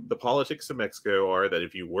currently the politics of Mexico are that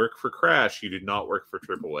if you work for Crash, you do not work for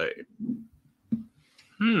AAA.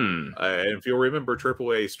 And if you'll remember,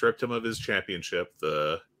 AAA stripped him of his championship,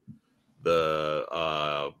 the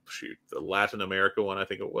Latin America one, I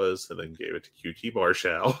think it was, and then gave it to QT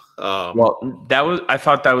Marshall. I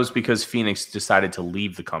thought that was because Phoenix decided to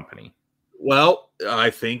leave the company. Well,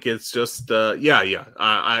 I think it's just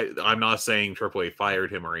I'm not saying AAA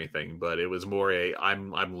fired him or anything, but it was more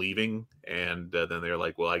I'm leaving, and then they're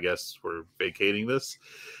like, well, I guess we're vacating this.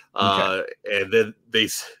 Okay. And then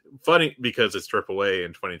funny because it's AAA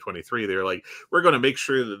in 2023, they're like, we're going to make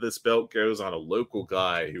sure that this belt goes on a local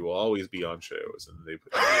guy who will always be on shows, and they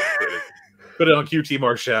put it on QT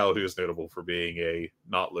Marshall, who is notable for being a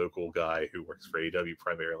not local guy who works for AEW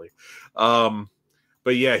primarily.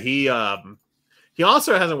 But yeah, he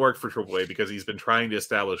also hasn't worked for AAA because he's been trying to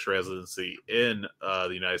establish residency in the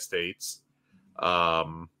United States.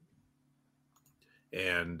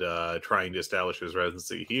 And trying to establish his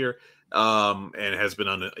residency here. and has been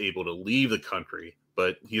unable to leave the country.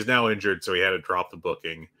 But he's now injured, so he had to drop the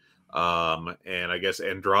booking. And I guess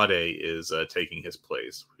Andrade is taking his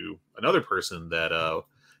place, another person that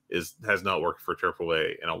has not worked for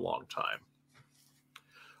AAA in a long time.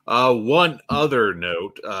 One other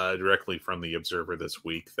note directly from the Observer this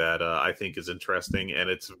week that I think is interesting, and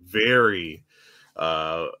it's very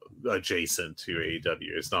adjacent to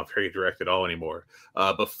AEW. It's not very direct at all anymore.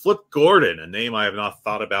 But Flip Gordon, a name I have not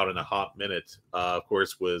thought about in a hot minute, of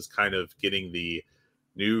course, was kind of getting the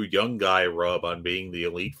new young guy rub on being the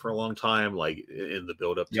elite for a long time, like in the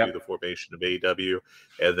build up to the formation of AEW,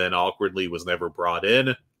 and then awkwardly was never brought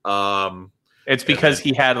in. It's because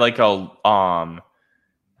he had like an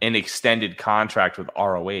extended contract with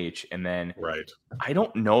ROH, and then I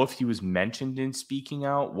don't know if he was mentioned in Speaking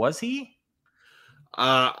Out. Was he?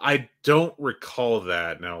 I don't recall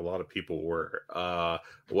that. Now, a lot of people were.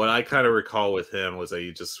 What I kind of recall with him was that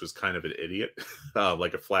he just was kind of an idiot,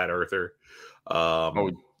 like a flat earther.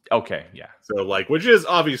 Okay, yeah. So, like, which is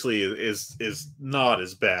obviously is not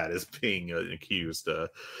as bad as being an accused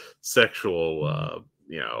sexual,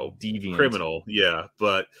 deviant criminal. Yeah,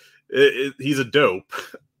 but he's a dope.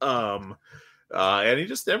 And he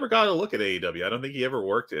just never got a look at AEW. I don't think he ever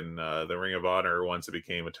worked in the Ring of Honor once it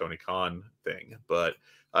became a Tony Khan thing. But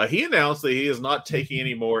he announced that he is not taking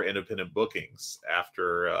any more independent bookings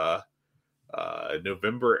after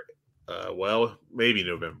November. Maybe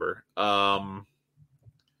November.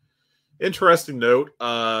 Interesting note.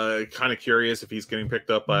 Kind of curious if he's getting picked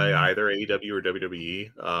up by either AEW or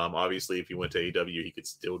WWE. Obviously, if he went to AEW, he could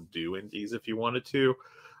still do indies if he wanted to.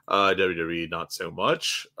 WWE, not so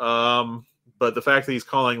much. But the fact that he's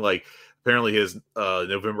calling, like, apparently his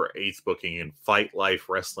November 8th booking in Fight Life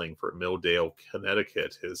Wrestling for Milldale,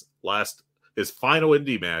 Connecticut, his final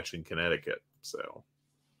indie match in Connecticut. So,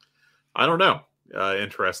 I don't know.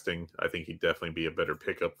 Interesting. I think he'd definitely be a better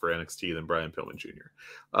pickup for NXT than Brian Pillman Jr.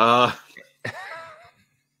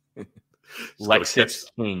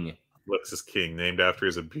 Lexus King. Lexus King, named after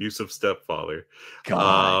his abusive stepfather.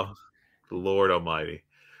 God. Lord Almighty.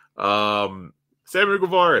 Samuel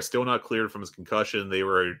Guevara still not cleared from his concussion. They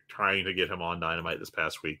were trying to get him on Dynamite this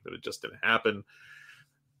past week, but it just didn't happen.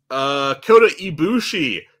 Kota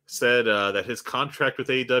Ibushi said that his contract with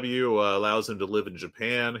AEW allows him to live in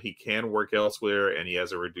Japan. He can work elsewhere, and he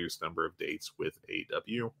has a reduced number of dates with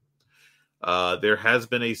AEW. There has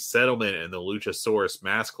been a settlement in the Luchasaurus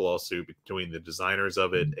mask lawsuit between the designers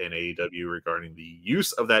of it and AEW regarding the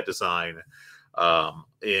use of that design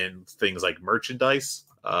in things like merchandise.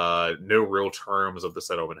 No real terms of the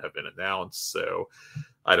settlement have been announced, so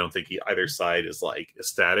I don't think either side is like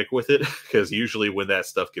ecstatic with it, because usually when that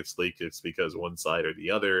stuff gets leaked, it's because one side or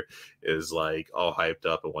the other is like all hyped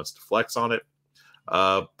up and wants to flex on it.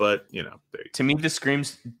 But to me, this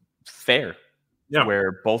screams fair,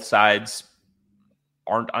 where both sides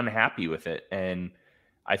aren't unhappy with it, and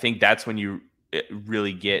I think that's when you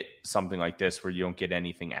really get something like this, where you don't get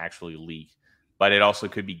anything actually leaked. But it also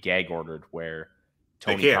could be gag ordered, where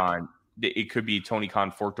Tony Khan, it could be Tony Khan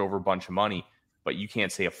forked over a bunch of money, but you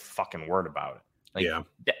can't say a fucking word about it.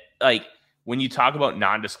 Like when you talk about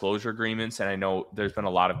non-disclosure agreements, and I know there's been a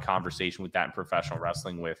lot of conversation with that in professional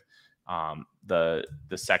wrestling with the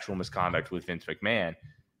sexual misconduct with Vince McMahon.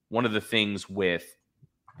 One of the things with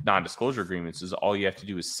non-disclosure agreements is all you have to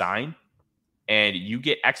do is sign, and you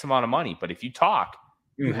get X amount of money. But if you talk,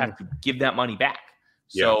 you have to give that money back.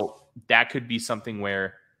 So that could be something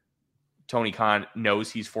where Tony Khan knows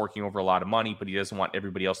he's forking over a lot of money, but he doesn't want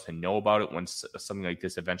everybody else to know about it when something like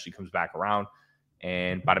this eventually comes back around,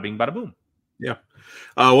 and bada bing, bada boom. Yeah.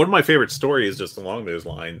 One of my favorite stories just along those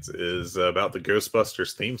lines is about the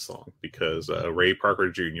Ghostbusters theme song, because Ray Parker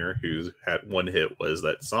Jr., who's had one hit was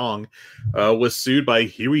that song, was sued by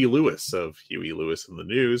Huey Lewis of Huey Lewis in the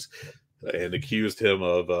News, and accused him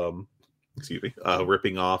of,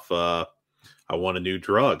 ripping off I Want a New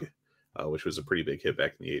Drug, which was a pretty big hit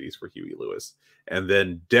back in the 80s for Huey Lewis. And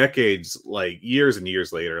then decades, like years and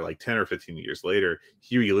years later, like 10 or 15 years later,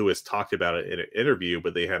 Huey Lewis talked about it in an interview,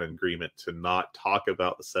 but they had an agreement to not talk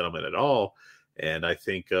about the settlement at all. And I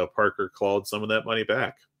think Parker clawed some of that money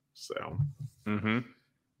back. So,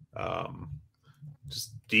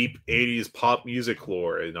 just deep 80s pop music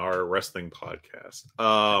lore in our wrestling podcast.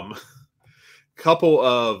 Couple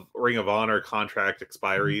of Ring of Honor contract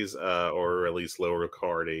expiries, or at least lower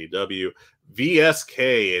card AEW.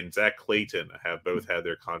 VSK and Zach Clayton have both had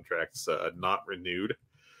their contracts not renewed.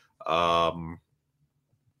 Okay.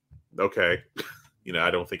 I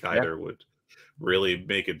don't think either would really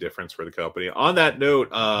make a difference for the company. On that note,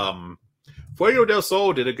 Fuego del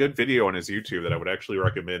Sol did a good video on his YouTube that I would actually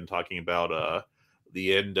recommend, talking about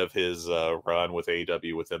the end of his run with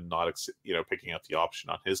AEW, with him not picking up the option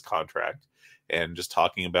on his contract, and just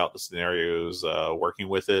talking about the scenarios working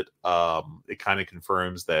with it, it kind of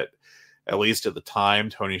confirms that, at least at the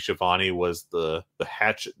time, Tony Schiavone was the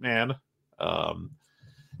hatchet man. And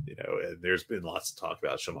there's been lots of talk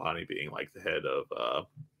about Schiavone being like the head of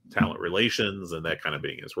talent relations and that kind of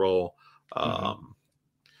being his role.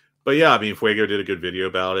 But yeah, I mean, Fuego did a good video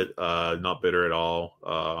about it. Not bitter at all.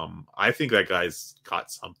 I think that guy's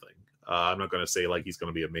caught something. I'm not going to say like he's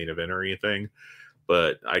going to be a main event or anything,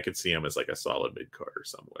 but I could see him as like a solid mid carder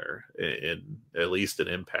somewhere in at least an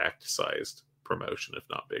Impact sized promotion, if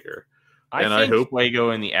not bigger. I hope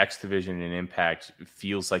Fuego in the X division in Impact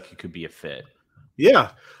feels like it could be a fit.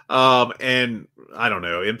 Yeah. And I don't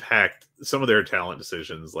know, Impact, some of their talent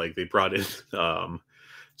decisions, like they brought in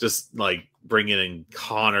just like bringing in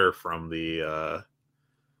Connor from the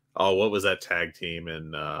what was that tag team?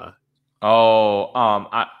 And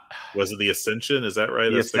was it the Ascension? Is that right?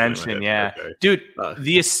 The Ascension, yeah. Okay. Dude,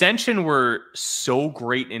 the Ascension were so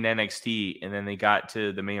great in NXT, and then they got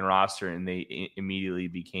to the main roster and they immediately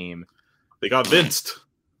became... They got vinced.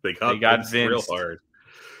 They got vinced real hard.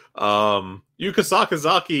 Yuka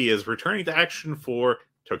Sakazaki is returning to action for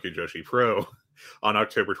Tokyo Joshi Pro on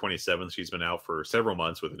October 27th. She's been out for several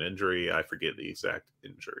months with an injury. I forget the exact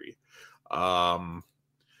injury.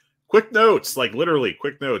 Quick notes, like literally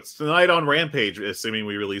quick notes. Tonight on Rampage, assuming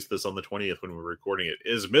we release this on the 20th when we're recording it,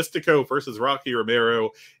 is Mystico versus Rocky Romero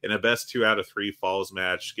in a best 2 out of 3 falls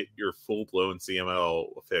match. Get your full-blown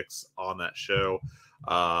CML fix on that show.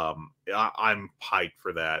 I'm hyped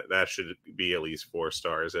for that. That should be at least 4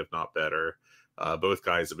 stars, if not better. Both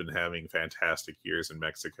guys have been having fantastic years in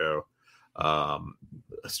Mexico. A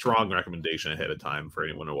strong recommendation ahead of time for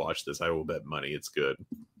anyone to watch this. I will bet money it's good.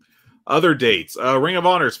 Other dates. Ring of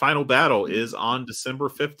Honor's final battle is on December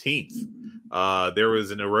 15th. There was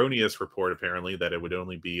an erroneous report, apparently, that it would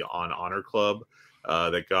only be on Honor Club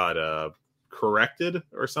that got corrected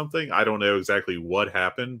or something. I don't know exactly what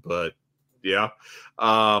happened, but yeah.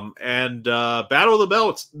 And Battle of the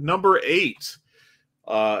Belts number 8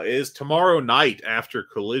 is tomorrow night after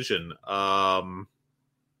Collision.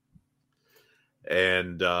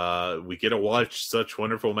 And we get to watch such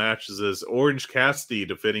wonderful matches as Orange Cassidy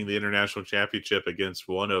defending the International Championship against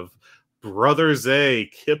one of Brother Zay,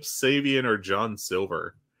 Kip Sabian, or John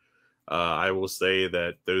Silver. I will say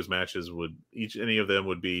that those matches any of them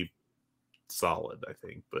would be solid, I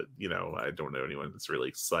think. But, I don't know anyone that's really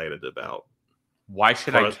excited about. Why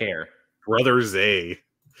should I care? Brother Zay.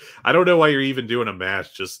 I don't know why you're even doing a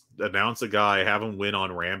match. Just announce a guy, have him win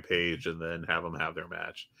on Rampage, and then have them have their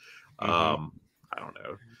match. I don't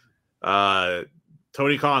know.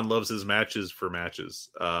 Tony Khan loves his matches for matches.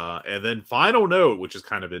 And then final note, which is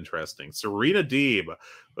kind of interesting. Serena Deeb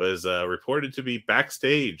was reported to be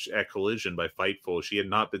backstage at Collision by Fightful. She had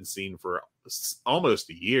not been seen for almost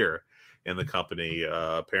a year in the company,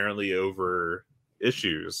 apparently over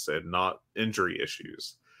issues and not injury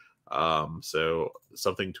issues. So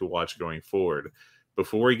something to watch going forward.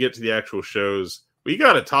 Before we get to the actual shows, we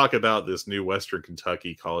got to talk about this new Western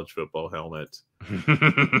Kentucky college football helmet.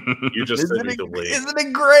 You just sent me the link. Isn't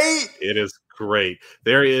it great? It is great.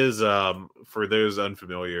 There is, for those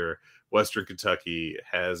unfamiliar, Western Kentucky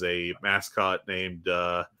has a mascot named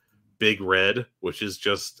Big Red, which is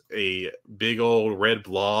just a big old red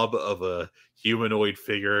blob of a humanoid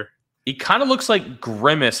figure. He kind of looks like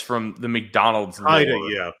Grimace from the McDonald's.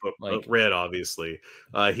 Yeah, but red, obviously.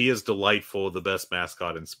 He is delightful, the best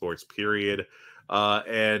mascot in sports, period.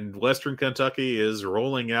 And Western Kentucky is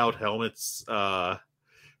rolling out helmets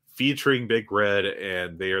featuring Big Red,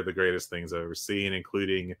 and they are the greatest things I've ever seen,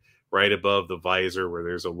 including right above the visor where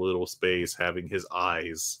there's a little space having his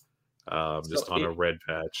eyes just on a red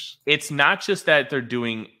patch. It's not just that they're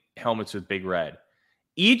doing helmets with Big Red.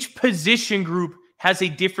 Each position group has a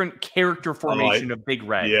different character formation of Big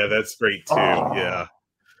Red. Yeah, that's great too. Oh. Yeah.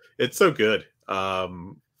 It's so good.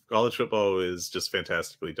 College football is just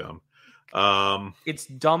fantastically dumb. It's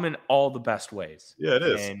dumb in all the best ways. Yeah, it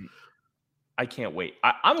is. And I can't wait.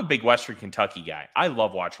 I'm a big Western Kentucky guy. I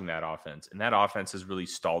love watching that offense. And that offense has really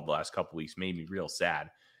stalled the last couple weeks, made me real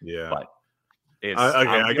sad. Yeah. But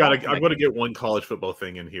I'm going to get one college football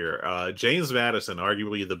thing in here. James Madison,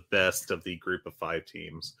 arguably the best of the group of 5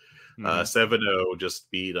 teams. 7-0 just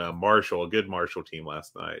beat Marshall, a good Marshall team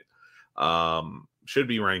last night. Should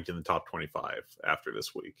be ranked in the top 25 after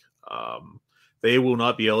this week. They will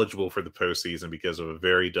not be eligible for the postseason because of a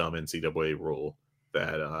very dumb NCAA rule.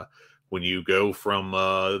 that when you go from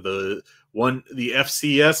the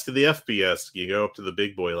FCS to the FBS, you go up to the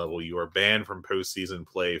big boy level, you are banned from postseason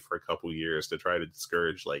play for a couple years to try to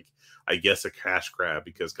discourage, like, I guess, a cash grab,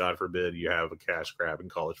 because God forbid you have a cash grab in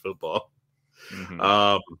college football.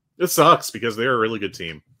 It sucks because they're a really good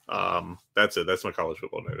team. That's it. That's my college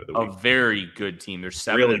football note of the week. A very good team. They're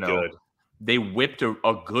 7-0. Really good. They whipped a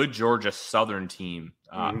good Georgia Southern team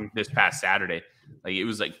this past Saturday. Like, it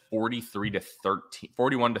was like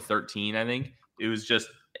 41-13, I think. It was just,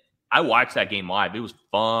 I watched that game live. It was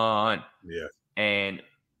fun. Yeah. And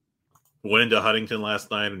went into Huntington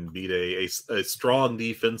last night and beat a strong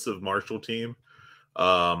defensive Marshall team.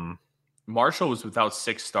 Marshall was without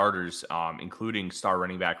 6 starters, including star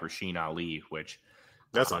running back Rasheen Ali, which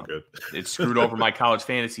that's not good. It screwed over my college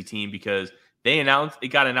fantasy team because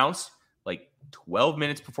it got announced like 12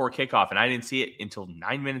 minutes before kickoff, and I didn't see it until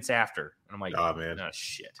 9 minutes after. And I'm like, oh man,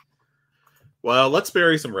 shit. Well, let's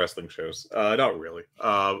bury some wrestling shows. Not really.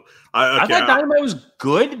 I thought Dynamite was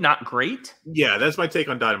good, not great. Yeah, that's my take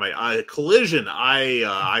on Dynamite. Collision,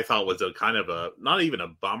 I thought was a kind of not even a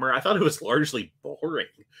bummer. I thought it was largely boring,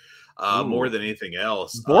 more than anything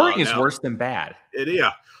else. Boring is worse than bad.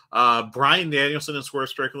 Yeah. Bryan Danielson and Swerve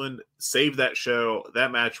Strickland saved that show.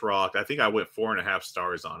 That match rocked. I think I went 4.5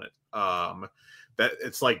 stars on it. That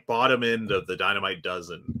it's like bottom end of the Dynamite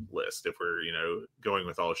dozen list if we're going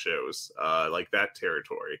with all shows, like that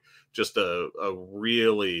territory. Just a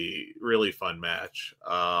really, really fun match,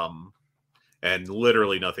 and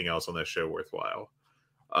literally nothing else on this show worthwhile.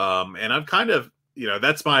 And I'm kind of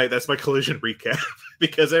that's my Collision recap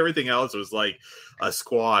because everything else was like a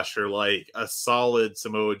squash or like a solid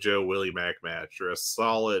Samoa Joe Willie Mack match or a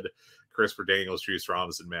solid Christopher Daniels Juice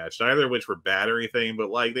Robinson match. Neither of which were bad or anything, but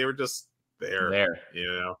like they were just there.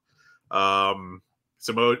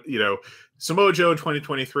 Samoa Joe in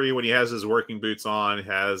 2023 when he has his working boots on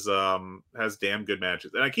has damn good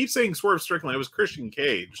matches. And I keep saying Swerve Strickland. It was Christian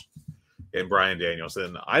Cage and Bryan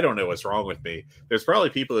Danielson. I don't know what's wrong with me. There's probably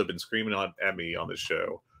people that have been screaming at me on this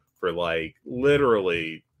show for like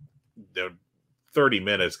literally 30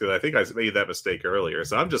 minutes because I think I made that mistake earlier.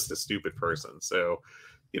 So I'm just a stupid person. So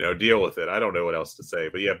deal with it. I don't know what else to say.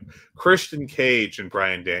 But yeah, Christian Cage and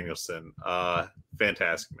Bryan Danielson,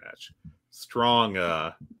 fantastic match. Strong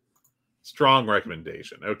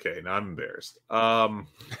recommendation. Okay, now I'm embarrassed. But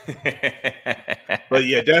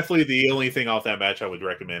yeah, definitely the only thing off that match I would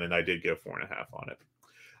recommend, and I did go 4.5 on it.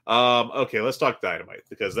 Okay, let's talk Dynamite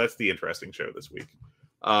because that's the interesting show this week.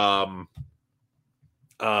 You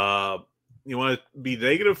want to be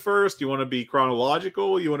negative first? You want to be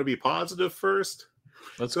chronological? You want to be positive first?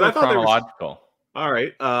 Let's go chronological. All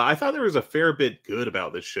right. I thought there was a fair bit good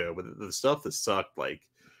about this show, but the stuff that sucked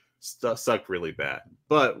really bad.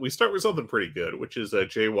 But we start with something pretty good, which is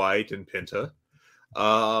Jay White and Penta.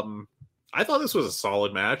 I thought this was a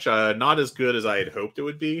solid match. Not as good as I had hoped it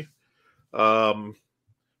would be. But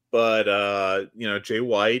Jay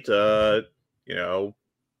White,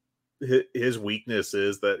 his weakness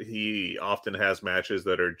is that he often has matches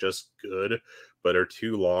that are just good but are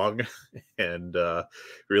too long and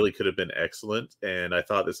really could have been excellent. And I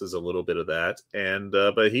thought this is a little bit of that. And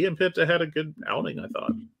but he and Penta had a good outing, I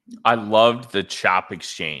thought. I loved the chop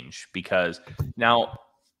exchange because now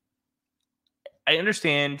I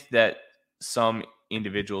understand that some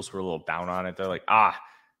individuals were a little down on it. They're like,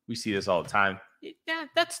 we see this all the time. Yeah,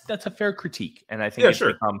 that's a fair critique. And I think it's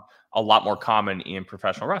become a lot more common in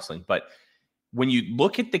professional wrestling. But when you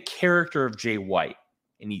look at the character of Jay White,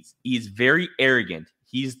 and he's very arrogant.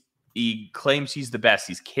 He claims he's the best.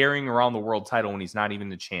 He's carrying around the world title when he's not even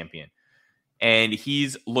the champion. And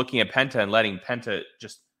he's looking at Penta and letting Penta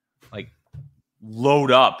just like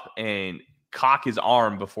load up and cock his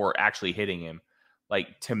arm before actually hitting him.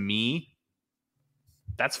 Like, to me,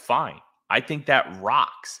 that's fine. I think that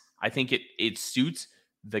rocks. I think it suits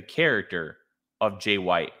the character of Jay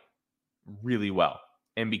White really well.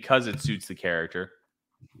 And because it suits the character,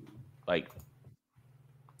 like,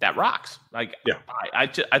 that rocks. Like, yeah. I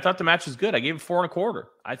thought the match was good. I gave it 4.25.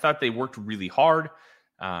 I thought they worked really hard.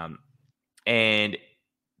 And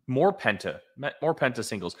more Penta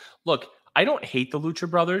singles. Look, I don't hate the Lucha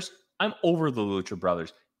Brothers. I'm over the Lucha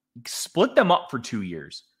Brothers. Split them up for 2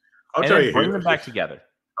 years. I'll tell you, bring them back together.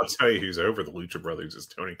 I'll tell you who's over the Lucha Brothers is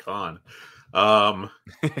Tony Khan.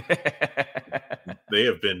 They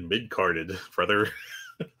have been mid-carded, brother.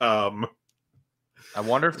 I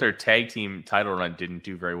wonder if their tag team title run didn't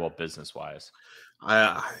do very well business-wise.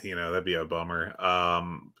 That'd be a bummer.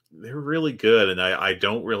 They're really good, and I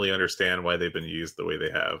don't really understand why they've been used the way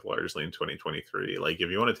they have, largely in 2023. Like, if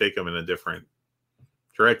you want to take them in a different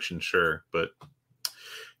direction, sure, but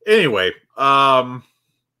Anyway,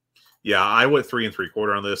 yeah, I went 3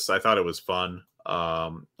 3/4 on this. I thought it was fun.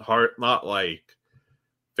 Hard, not like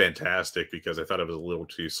fantastic, because I thought it was a little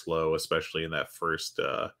too slow, especially in that first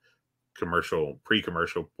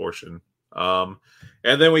pre-commercial portion. And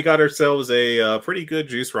then we got ourselves a pretty good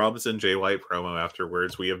Juice Robinson Jay White promo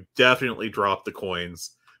afterwards. We have definitely dropped the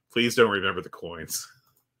coins. Please don't remember the coins.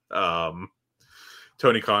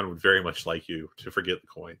 Tony Khan would very much like you to forget the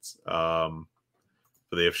coins.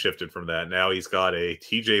 But they have shifted from that. Now he's got a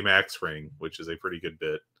TJ Maxx ring, which is a pretty good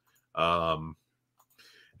bit.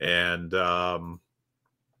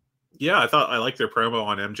 Yeah, I like their promo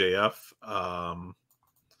on MJF.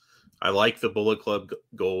 I like the Bullet Club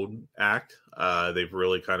Gold act. They've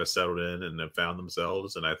really kind of settled in and have found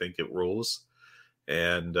themselves, and I think it rules.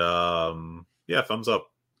 And yeah, thumbs up.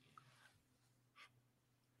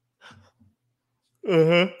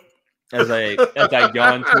 As I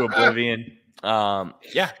yawn to oblivion.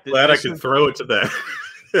 Yeah, glad I could throw it to that.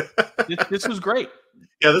 This was great.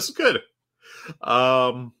 Yeah, this is good.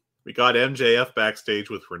 We got MJF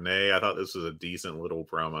backstage with Renee. I thought this was a decent little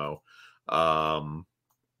promo.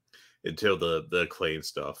 Until the Acclaim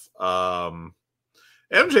stuff.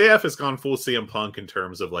 MJF has gone full CM Punk in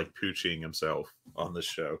terms of like pooching himself on this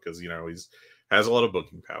show, because he's has a lot of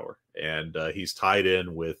booking power, and he's tied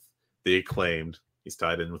in with the Acclaimed. He's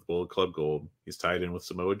tied in with Bullet Club Gold. He's tied in with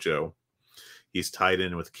Samoa Joe. He's tied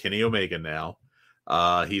in with Kenny Omega now.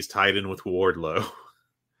 He's tied in with Wardlow.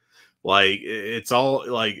 Like, it's all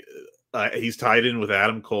like he's tied in with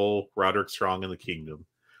Adam Cole, Roderick Strong, and the Kingdom.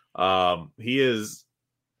 He is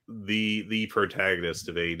the protagonist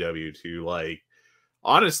of AEW to, like,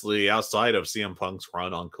 honestly, outside of CM Punk's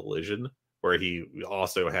run on Collision, where he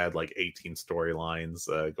also had like 18 storylines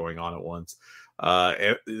going on at once.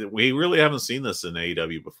 We really haven't seen this in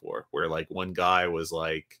AEW before, where like one guy was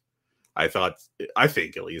like, I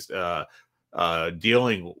think at least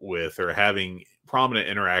dealing with or having prominent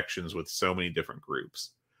interactions with so many different groups.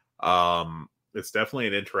 It's definitely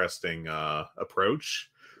an interesting approach.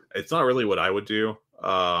 It's not really what I would do.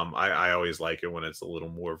 I always like it when it's a little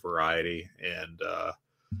more variety, and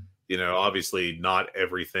obviously not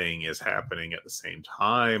everything is happening at the same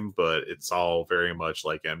time, but it's all very much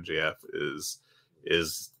like MJF is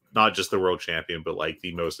not just the world champion, but like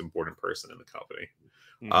the most important person in the company.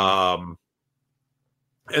 Mm-hmm.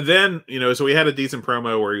 And then, so we had a decent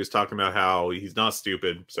promo where he was talking about how he's not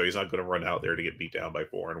stupid, so he's not going to run out there to get beat down by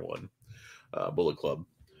 4-1 Bullet Club.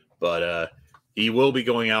 But he will be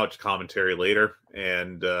going out to commentary later,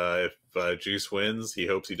 and if Juice wins, he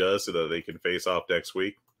hopes he does, so that they can face off next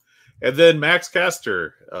week. And then Max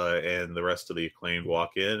Caster and the rest of the Acclaimed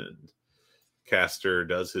walk in, and Caster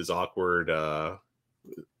does his awkward,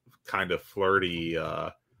 kind of flirty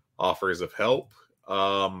offers of help.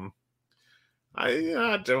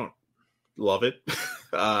 I don't love it.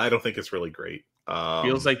 I don't think it's really great.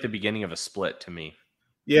 Feels like the beginning of a split to me.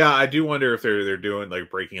 Yeah, I do wonder if they're doing like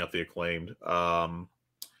breaking up the Acclaimed.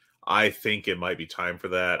 I think it might be time for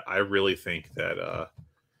that. I really think that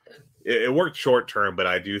it worked short term, but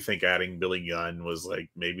I do think adding Billy Gunn was like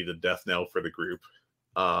maybe the death knell for the group.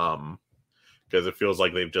 Because it feels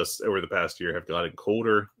like they've just over the past year have gotten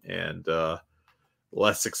colder and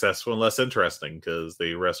less successful and less interesting, because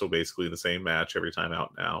they wrestle basically the same match every time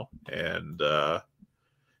out now. And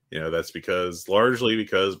that's largely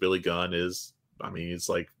because Billy Gunn is, it's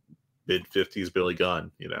like mid-50s Billy Gunn,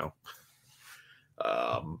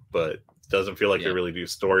 but it doesn't feel like they really do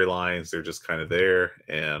storylines. They're just kind of there.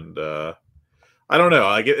 And I don't know.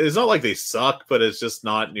 It's not like they suck, but it's just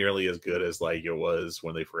not nearly as good as like it was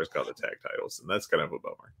when they first got the tag titles. And that's kind of a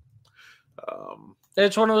bummer.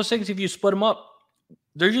 It's one of those things, if you split them up,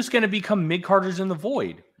 they're just going to become mid-carders in the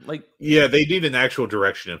void. Like, yeah, they need an actual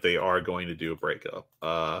direction if they are going to do a breakup.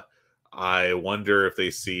 I wonder if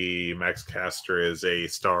they see Max Caster as a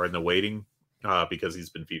star in the waiting, because he's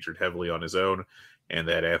been featured heavily on his own, and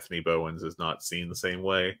that Anthony Bowens is not seen the same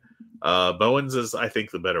way. Bowens is, I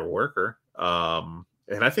think, the better worker. And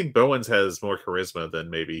I think Bowens has more charisma than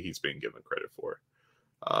maybe he's being given credit for.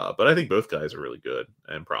 But I think both guys are really good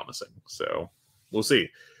and promising. So we'll see.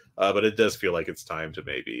 But it does feel like it's time to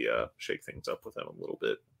maybe shake things up with them a little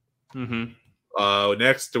bit. Mm-hmm.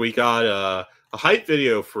 Next, we got a hype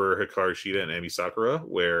video for Hikaru Shida and Emi Sakura,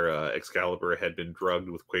 where Excalibur had been drugged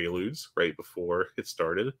with Quaaludes right before it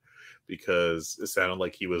started, because it sounded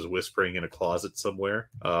like he was whispering in a closet somewhere,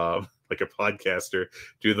 like a podcaster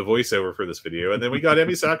doing the voiceover for this video. And then we got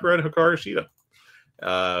Emi Sakura and Hikaru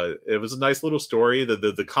Shida. It was a nice little story.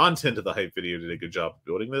 The content of the hype video did a good job of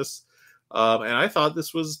building this. And I thought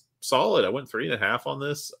this was solid. I went 3.5 on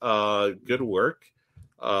this. Good work.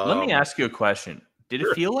 Let me ask you a question. Did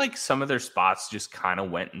it feel like some of their spots just kind of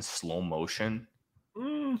went in slow motion?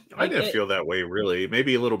 I didn't feel that way, really.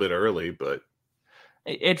 Maybe a little bit early, but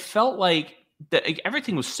it felt like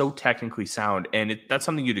everything was so technically sound, and that's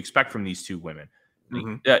something you'd expect from these two women.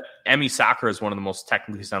 Emi Sakura is one of the most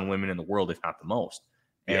technically sound women in the world, if not the most.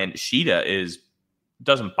 And Shida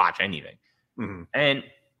doesn't botch anything. And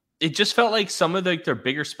it just felt like some of their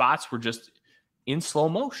bigger spots were just in slow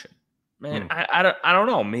motion. Man, I don't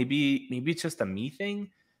know. Maybe it's just a me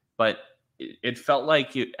thing, but it felt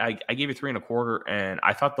like I gave it 3.25, and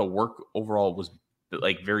I thought the work overall was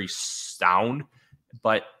like very sound,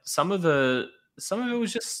 but some of it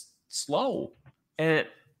was just slow, and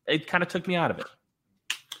it kind of took me out of it.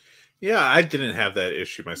 Yeah, I didn't have that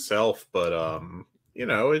issue myself, but I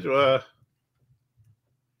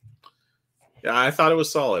thought it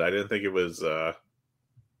was solid. I didn't think it was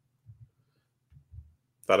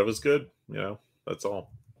thought it was good. That's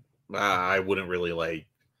all. I wouldn't really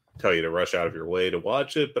tell you to rush out of your way to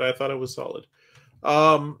watch it, but I thought it was solid.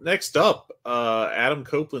 Next up, Adam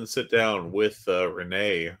Copeland sit down with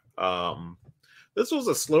Renee. This was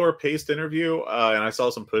a slower paced interview, and I saw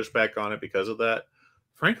some pushback on it because of that.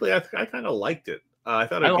 Frankly, I kind of liked it. I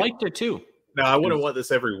thought I liked it too. Now, I wouldn't want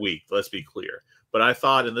this every week. Let's be clear. But I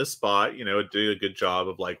thought in this spot, it did a good job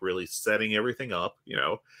of really setting everything up.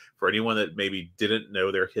 For anyone that maybe didn't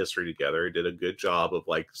know their history together, it did a good job of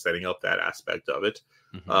setting up that aspect of it.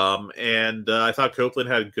 And I thought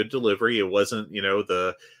Copeland had good delivery. It wasn't,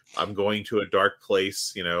 the I'm going to a dark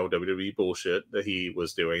place, WWE bullshit that he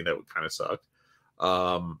was doing that kind of sucked.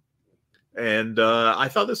 And I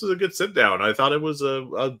thought this was a good sit down. I thought it was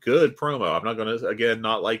a good promo. I'm not going to, again,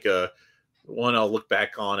 not like a one I'll look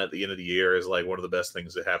back on at the end of the year as one of the best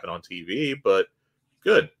things that happened on TV, but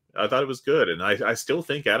good. I thought it was good. And I still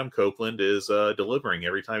think Adam Copeland is delivering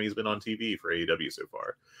every time he's been on TV for AEW so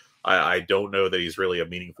far. I don't know that he's really a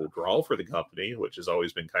meaningful draw for the company, which has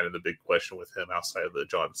always been kind of the big question with him outside of the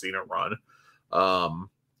John Cena run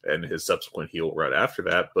and his subsequent heel run after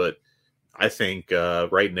that. But I think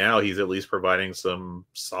right now he's at least providing some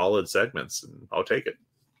solid segments, and I'll take it.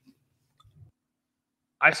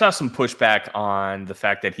 I saw some pushback on the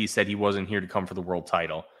fact that he said he wasn't here to come for the world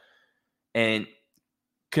title. And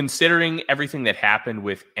considering everything that happened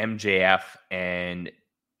with MJF and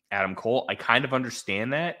Adam Cole, I kind of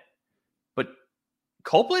understand that. But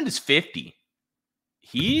Copeland is 50.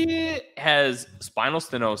 He has spinal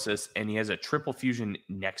stenosis and he has a triple fusion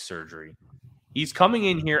neck surgery. He's coming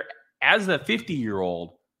in here as a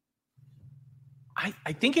 50-year-old.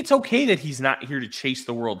 I think it's okay that he's not here to chase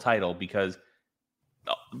the world title because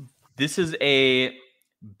this is a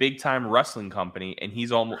big-time wrestling company, and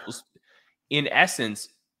he's almost, in essence,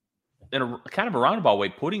 in a kind of a roundabout way,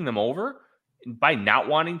 putting them over by not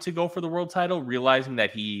wanting to go for the world title, realizing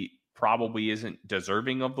that he probably isn't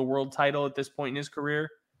deserving of the world title at this point in his career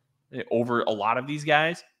over a lot of these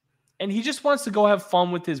guys. And he just wants to go have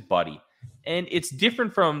fun with his buddy. And it's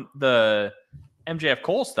different from the MJF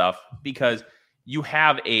Cole stuff because you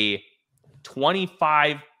have a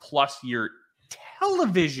 25-plus year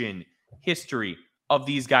television history of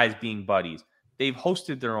these guys being buddies. They've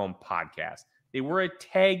hosted their own podcast. They were a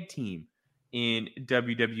tag team in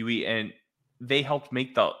WWE, and they helped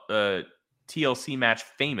make the TLC match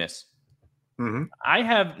famous. I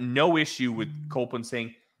have no issue with Copeland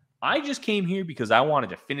saying, I just came here because I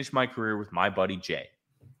wanted to finish my career with my buddy Jay.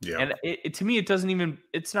 Yeah. And to me,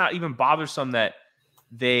 it's not even bothersome that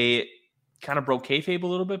they kind of broke kayfabe a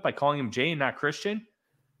little bit by calling him Jay and not Christian.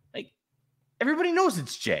 Everybody knows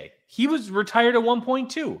it's Jay. He was retired at one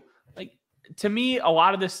point too. To me, a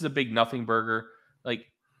lot of this is a big nothing burger.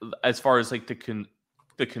 As far as the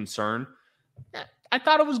concern, I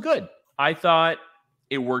thought it was good. I thought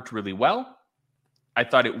it worked really well. I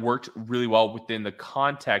thought it worked really well within the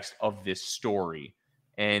context of this story.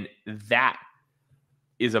 And that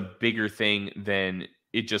is a bigger thing than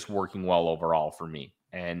it just working well overall for me.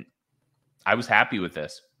 And I was happy with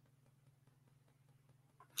this.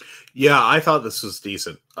 Yeah, I thought this was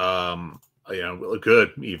decent.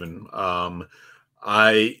 Good even.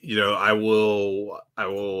 I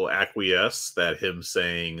will acquiesce that him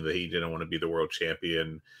saying that he didn't want to be the world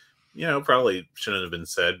champion, probably shouldn't have been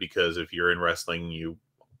said, because if you're in wrestling, you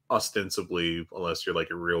ostensibly, unless you're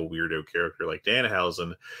a real weirdo character like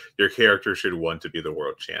Danhausen, your character should want to be the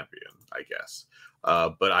world champion, I guess.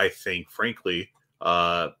 But I think, frankly,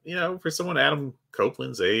 for someone Adam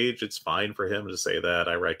Copeland's age, it's fine for him to say that,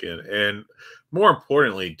 I reckon. And more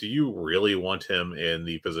importantly, do you really want him in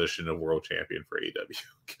the position of world champion for AEW?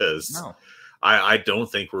 Because no. I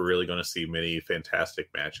don't think we're really going to see many fantastic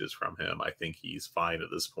matches from him. I think he's fine at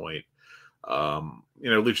this point.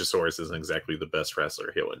 Luchasaurus isn't exactly the best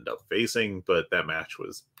wrestler he'll end up facing, but that match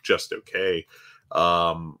was just okay.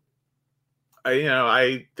 I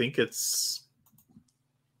think it's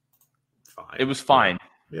fine. It was fine.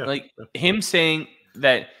 Yeah. Like him saying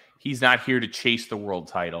that he's not here to chase the world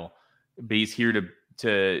title, but he's here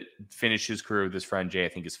to finish his career with his friend Jay, I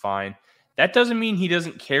think is fine. That doesn't mean he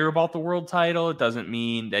doesn't care about the world title. It doesn't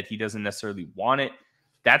mean that he doesn't necessarily want it.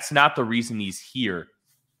 That's not the reason he's here.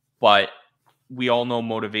 But we all know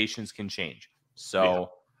motivations can change.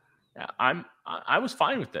 So I was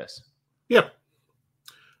fine with this. Yep.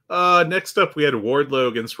 Next up, we had Wardlow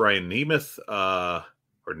against Ryan Nemeth.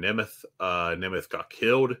 Nemeth. Nemeth got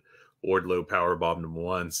killed. Wardlow powerbombed him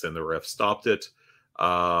once, and the ref stopped it.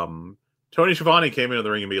 Tony Schiavone came into the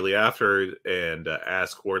ring immediately after and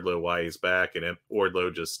asked Wardlow why he's back, and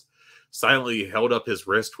Wardlow just silently held up his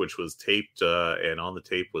wrist, which was taped, and on the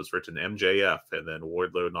tape was written MJF, and then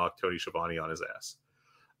Wardlow knocked Tony Schiavone on his ass,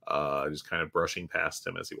 just kind of brushing past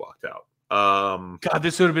him as he walked out. God,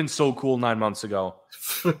 this would have been so cool 9 months ago.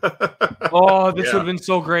 Oh, this would have been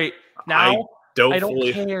so great. Now I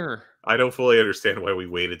don't care. I don't fully understand why we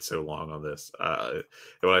waited so long on this. And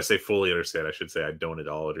when I say fully understand, I should say I don't at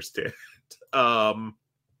all understand.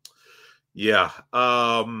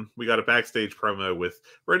 We got a backstage promo with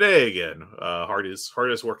Renee again,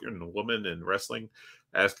 hardest working woman in wrestling,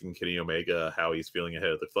 asking Kenny Omega how he's feeling ahead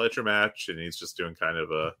of the Fletcher match, and he's just doing kind of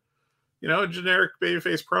a generic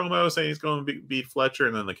babyface promo saying he's going to beat Fletcher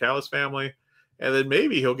and then the Callis family, and then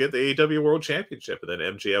maybe he'll get the AEW World Championship. And then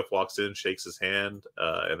MJF walks in, shakes his hand,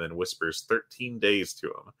 and then whispers 13 days to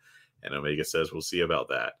him. And Omega says, we'll see about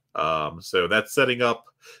that. So that's setting up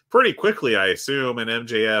pretty quickly, I assume, an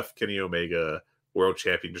MJF Kenny Omega World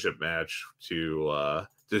Championship match to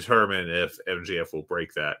determine if MJF will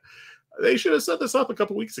break that. They should have set this up a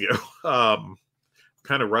couple weeks ago.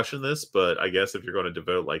 Kind of rushing this, but I guess if you're going to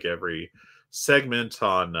devote like every segment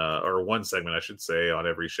on, or one segment, I should say, on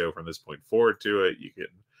every show from this point forward to it, you can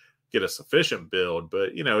get a sufficient build, but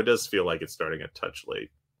it does feel like it's starting a touch late.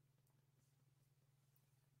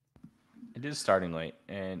 It is starting late,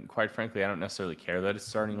 and quite frankly, I don't necessarily care that it's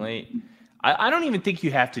starting late. I don't even think you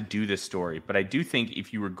have to do this story, but I do think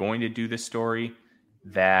if you were going to do this story,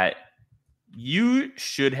 that you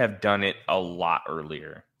should have done it a lot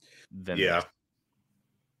earlier than this.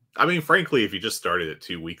 I mean, frankly, if you just started it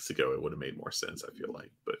 2 weeks ago, it would have made more sense, I feel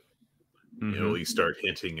like. But, you start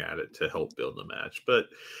hinting at it to help build the match. But,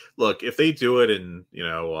 look, if they do it in,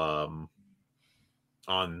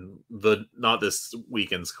 on the, not this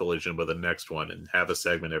weekend's Collision, but the next one, and have a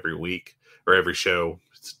segment every week or every show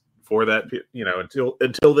for that,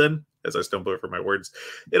 until then, as I stumble over my words,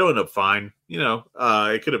 it'll end up fine.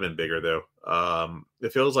 It could have been bigger, though.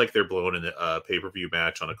 It feels like they're blowing a pay-per-view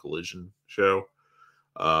match on a Collision show.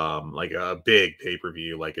 Like a big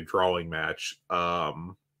pay-per-view, like a drawing match. I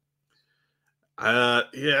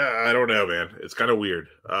don't know, man. It's kind of weird.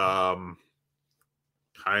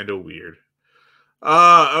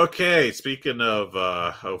 Okay, speaking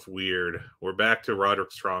of weird, we're back to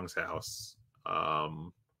Roderick Strong's house.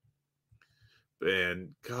 And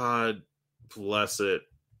God bless it,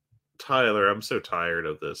 Tyler, I'm so tired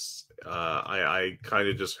of this. I kind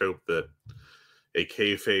of just hope that a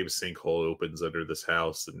kayfabe sinkhole opens under this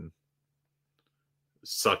house and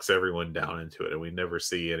sucks everyone down into it, and we never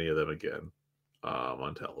see any of them again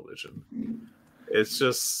on television. It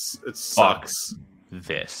sucks.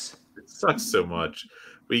 This. It sucks so much.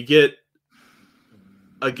 We get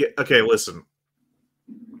okay, listen.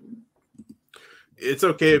 It's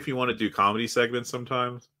okay if you want to do comedy segments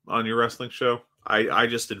sometimes on your wrestling show. I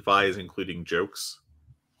just advise including jokes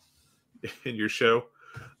in your show.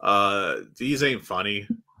 These ain't funny.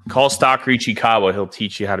 Call Stock Ichikawa. He'll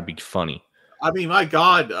teach you how to be funny. I mean, my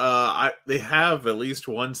God, they have at least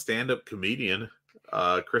one stand-up comedian,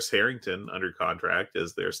 Chris Harrington, under contract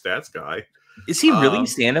as their stats guy. Is he really a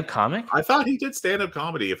stand-up comic? I thought he did stand-up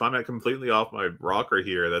comedy. If I'm not completely off my rocker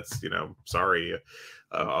here, that's, sorry.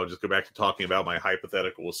 I'll just go back to talking about my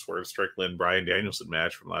hypothetical Swerve Strickland Bryan Danielson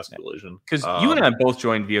match from last Collision. Because you and I both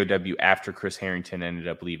joined VOW after Chris Harrington ended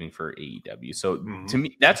up leaving for AEW. So to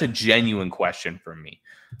me, that's a genuine question from me.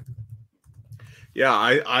 Yeah,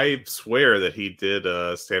 I swear that he did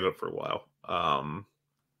stand up for a while.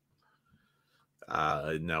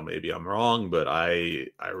 Now maybe I'm wrong, but I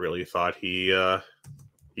really thought he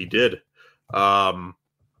did. But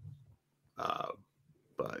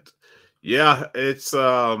yeah, it's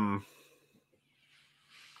God.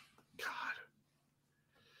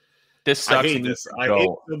 This sucks. I hate this. I hate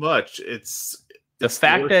it so much. It's the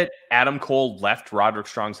fact that Adam Cole left Roderick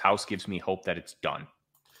Strong's house gives me hope that it's done.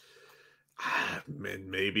 And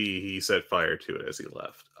maybe he set fire to it as he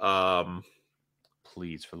left.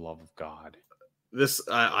 Please, for the love of God.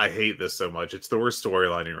 I hate this so much. It's the worst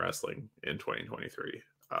storyline in wrestling in 2023.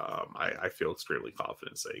 I feel extremely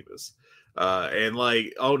confident saying this. And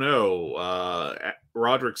like, oh no,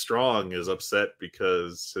 Roderick Strong is upset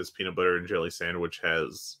because his peanut butter and jelly sandwich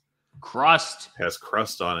has crust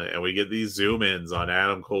on it, and we get these zoom ins on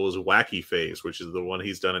Adam Cole's wacky face, which is the one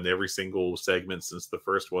he's done in every single segment since the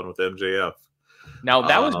first one with MJF. Now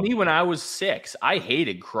that was me when I was 6. I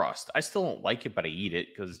hated crust. I still don't like it, but I eat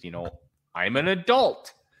it because I'm an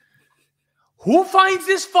adult. Who finds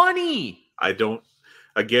this funny? I don't.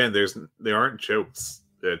 Again, there aren't jokes.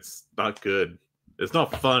 It's not good. It's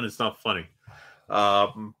not fun. It's not funny.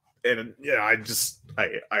 And yeah, I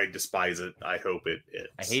despise it. I hope it.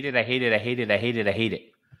 I hate it. I hate it. I hate it. I hate it. I hate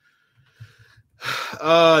it.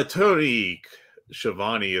 Tony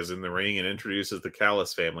Schiavone is in the ring and introduces the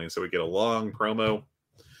Callis family, so we get a long promo.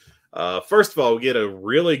 First of all, we get a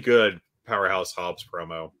really good Powerhouse Hobbs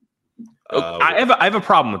promo. I have a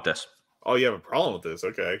problem with this. Oh, you have a problem with this?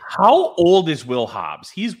 Okay. How old is Will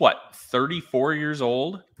Hobbs? He's what, 34 years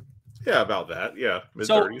old? Yeah, about that. Yeah,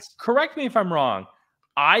 mid-30s. So, correct me if I'm wrong.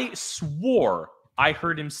 I swore I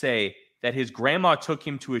heard him say that his grandma took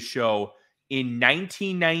him to a show in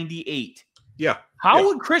 1998. Yeah. How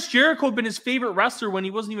would Chris Jericho have been his favorite wrestler when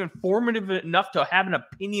he wasn't even formative enough to have an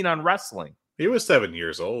opinion on wrestling? He was 7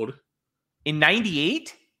 years old. In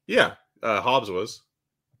 98? Yeah, Hobbs was.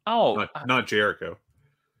 Oh. Not Jericho.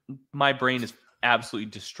 My brain is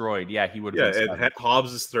absolutely destroyed. Yeah, he would have been. Yeah, and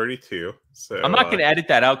Hobbs is 32. So I'm not going to edit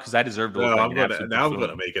that out because I deserve to look I'm going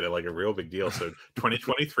to make it like a real big deal. So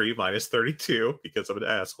 2023 minus 32 because I'm an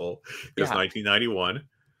asshole is 1991.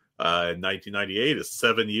 1998 is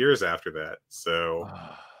 7 years after that. So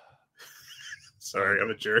sorry, I'm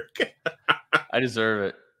a jerk. I deserve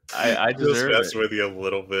it. I deserve just mess it. with you a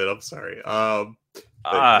little bit. I'm sorry.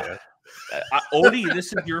 Odie,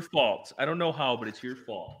 this is your fault. I don't know how, but it's your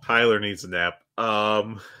fault. Tyler needs a nap.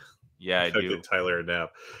 Yeah, I do. Give Tyler a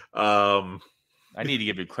nap. I need to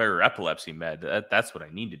give you Claire epilepsy med. That's what I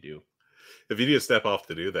need to do. If you need to step off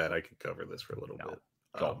to do that, I can cover this for a little bit.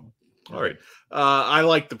 Go. All right. I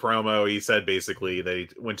liked the promo. He said basically that he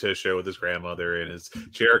went to a show with his grandmother, and his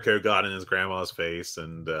Jericho got in his grandma's face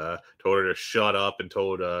and told her to shut up and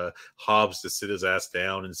told Hobbs to sit his ass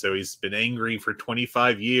down. And so he's been angry for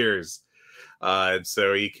 25 years. And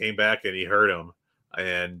so he came back and he hurt him.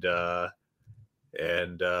 And it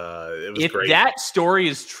was if great. If that story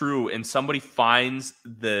is true and somebody finds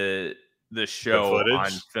the show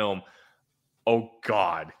on film, oh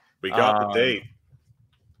God. We got the date.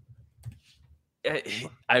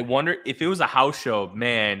 I wonder if it was a house show,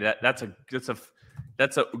 man, that's a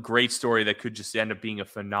great story that could just end up being a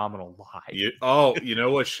phenomenal lie. You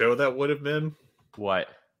know what show that would have been? What?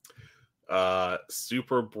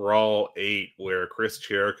 Super Brawl 8, where Chris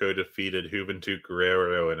Jericho defeated Juventud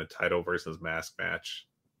Guerrero in a title versus mask match.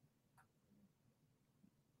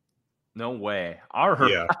 No way. All right.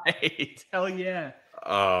 Yeah. Hell yeah.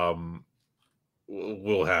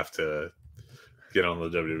 We'll have to get on the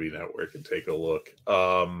WWE Network and take a look.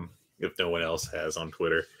 If no one else has on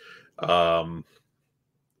Twitter. But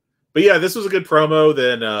yeah, this was a good promo.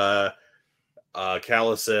 Then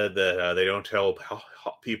Callis said that they don't tell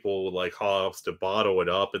people like Hobbs to bottle it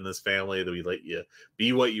up in this family, that we let you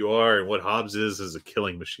be what you are, and what Hobbs is a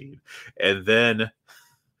killing machine. And then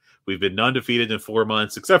we've been undefeated in 4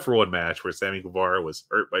 months, except for one match where Sammy Guevara was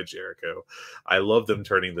hurt by Jericho. I love them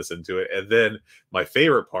turning this into it. And then my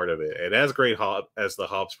favorite part of it, and as great as the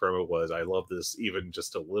Hobbs promo was, I love this even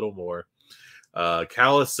just a little more.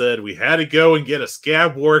 Callis said we had to go and get a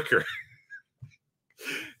scab worker.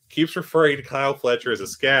 Keeps referring to Kyle Fletcher as a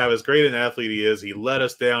scab. As great an athlete he is, he let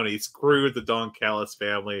us down. He screwed the Don Callis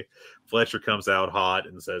family. Fletcher comes out hot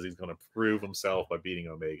and says he's going to prove himself by beating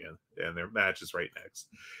Omega. And their match is right next.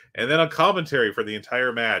 And then on commentary for the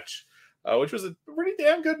entire match, which was a pretty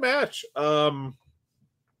damn good match,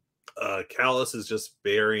 Callis is just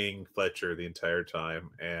burying Fletcher the entire time.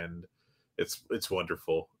 And it's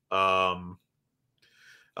wonderful.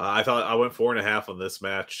 I thought I went 4.5 on this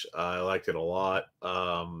match. I liked it a lot,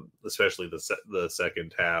 especially the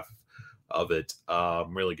second half of it.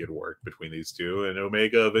 Really good work between these two, and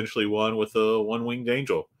Omega eventually won with a one-winged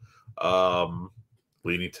angel,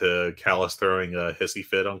 leading to Callis throwing a hissy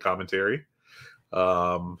fit on commentary,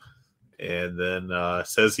 and then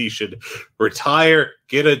says he should retire,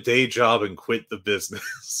 get a day job, and quit the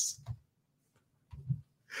business.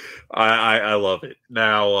 I love it.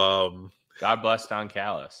 Now, God bless Don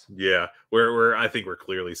Callis. Yeah, I think we're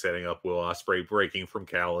clearly setting up Will Ospreay breaking from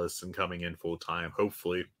Callis and coming in full time,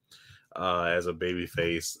 hopefully. as a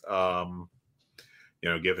babyface.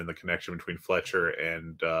 Given the connection between Fletcher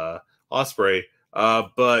and Ospreay.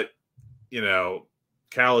 But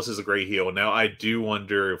Callis is a great heel. Now, I do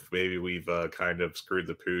wonder if maybe we've kind of screwed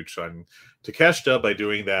the pooch on Takeshita by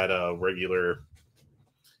doing that regular,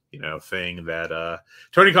 thing that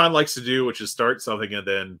Tony Khan likes to do, which is start something and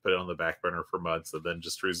then put it on the back burner for months and then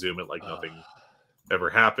just resume it like nothing ever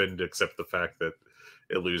happened, except the fact that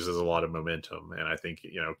it loses a lot of momentum. And I think,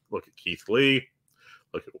 look at Keith Lee,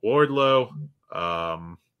 look at Wardlow.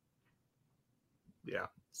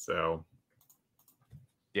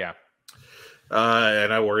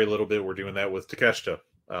 And I worry a little bit we're doing that with Takeshita.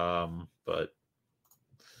 But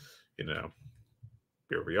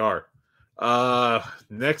here we are.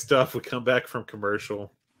 Next up, we come back from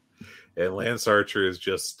commercial, and Lance Archer is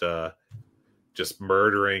just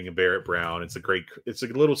murdering Barrett Brown. It's a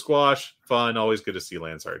little squash, fun, always good to see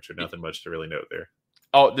Lance Archer. Nothing much to really note there.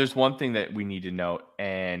 Oh, there's one thing that we need to note,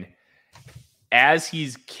 and as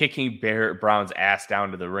he's kicking Barrett Brown's ass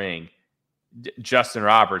down to the ring, Justin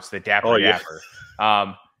Roberts, the dapper yapper,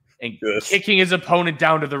 and kicking his opponent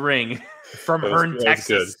down to the ring from Hearn,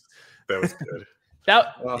 Texas. That was good.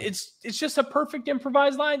 It's just a perfect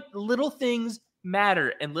improvised line. Little things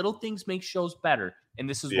matter, and little things make shows better, and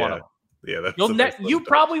this is one of them. Yeah, you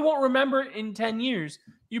probably won't remember it in 10 years.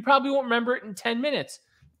 You probably won't remember it in 10 minutes.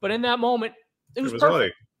 But in that moment, it was perfect. Funny.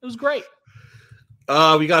 It was great.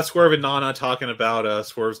 We got Swerve and Nana talking about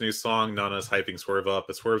Swerve's new song. Nana's hyping Swerve up.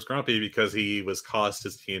 But Swerve's grumpy because he was cost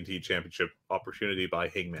his TNT Championship opportunity by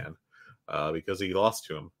Hangman because he lost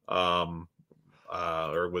to him.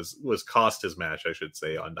 Or was cost his match, I should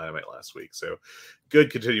say, on Dynamite last week. So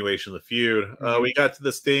good continuation of the feud. We got to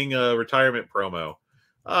the Sting retirement promo.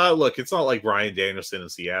 Look, it's not like Bryan Danielson in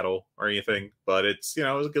Seattle or anything, but it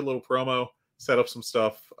was a good little promo. Set up some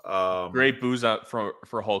stuff. Great booze out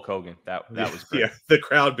for Hulk Hogan. That was great. Yeah, the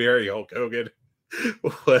crowd bury Hulk Hogan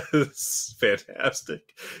was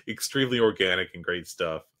fantastic. Extremely organic and great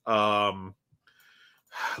stuff.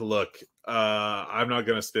 Look, I'm not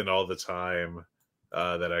going to spend all the time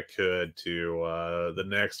that I could to the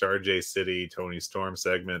next RJ City Tony Storm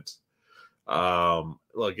segment.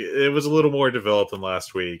 Look, it was a little more developed than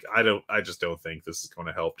last week. I just don't think this is going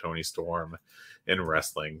to help Tony Storm in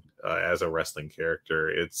wrestling as a wrestling character.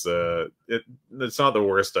 It's not the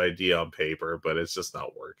worst idea on paper, but it's just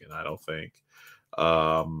not working, I don't think.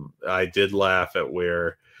 I did laugh at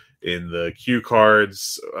where in the cue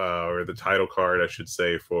cards or the title card, I should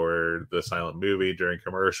say, for the silent movie during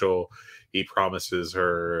commercial, he promises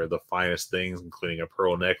her the finest things, including a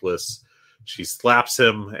pearl necklace. She slaps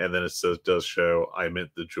him, and then it does show, I meant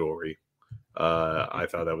the jewelry. I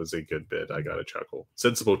thought that was a good bit. I got a chuckle.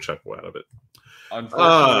 Sensible chuckle out of it.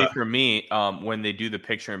 Unfortunately for me, when they do the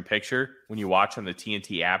picture-in-picture, when you watch on the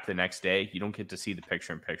TNT app the next day, you don't get to see the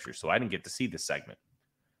picture-in-picture. So I didn't get to see this segment.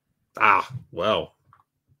 Well,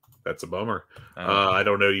 that's a bummer. I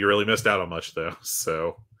don't know. You really missed out on much, though.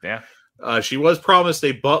 So yeah. She was promised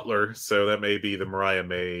a butler, so that may be the Mariah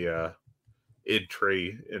May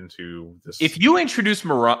entry into this. If you introduce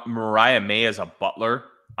Mariah May as a butler,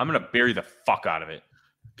 I'm going to bury the fuck out of it.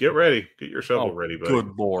 Get ready. Get your shovel ready, buddy.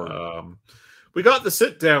 Good Lord. We got the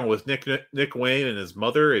sit down with Nick Wayne and his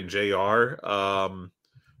mother and JR.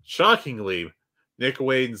 Shockingly, Nick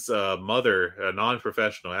Wayne's mother, a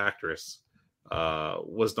non-professional actress,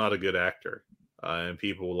 was not a good actor. And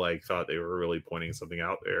people thought they were really pointing something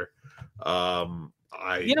out there.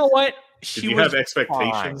 You know what? Did you have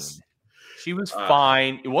expectations? Fine. She was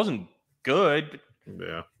fine. It wasn't good. But,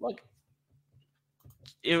 yeah. Look,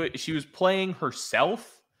 she was playing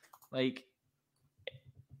herself. Look,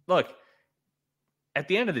 at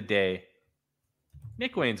the end of the day,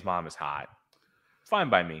 Nick Wayne's mom is hot. Fine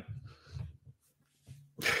by me.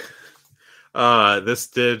 This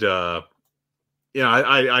did, I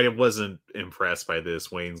wasn't impressed by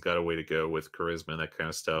this. Wayne's got a way to go with charisma and that kind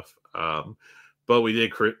of stuff. But we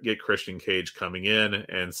did get Christian Cage coming in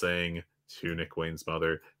and saying to Nick Wayne's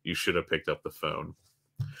mother, you should have picked up the phone.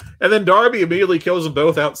 And then Darby immediately kills them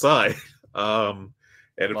both outside. And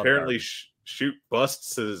apparently Shoot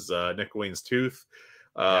busts his Nick Wayne's tooth.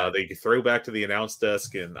 They throw back to the announce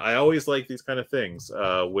desk. And I always like these kind of things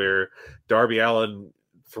where Darby Allin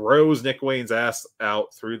throws Nick Wayne's ass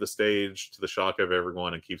out through the stage to the shock of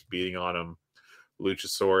everyone and keeps beating on him.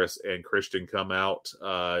 Luchasaurus and Christian come out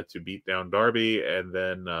to beat down Darby, and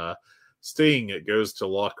then Sting goes to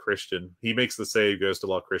lock Christian. He makes the save, goes to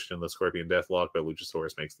lock Christian in the Scorpion Deathlock, but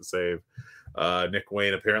Luchasaurus makes the save. Nick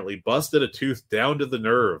Wayne apparently busted a tooth down to the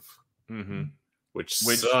nerve, which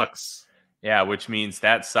sucks. Yeah, which means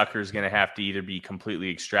that sucker's going to have to either be completely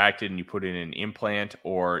extracted and you put in an implant,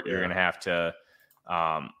 or you're going to have to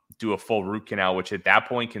do a full root canal, which at that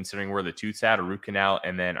point, considering where the tooth's at, a root canal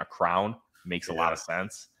and then a crown makes a lot of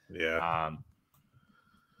sense. Yeah.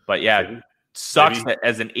 But yeah, sucks that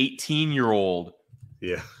as an 18-year-old,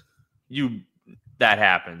 that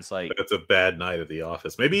happens. Like, that's a bad night at the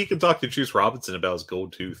office. Maybe you can talk to Juice Robinson about his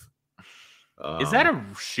gold tooth. Is that a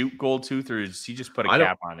shoot gold tooth, or does he just put a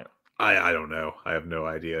cap on it? I don't know. I have no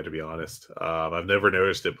idea, to be honest. I've never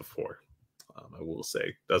noticed it before. I will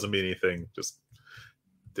say, doesn't mean anything. Just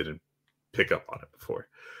didn't pick up on it before.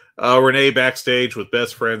 Renee backstage with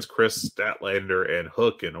best friends Chris Statlander and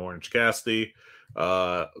Hook and Orange Cassidy.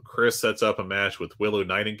 Chris sets up a match with Willow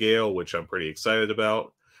Nightingale, which I'm pretty excited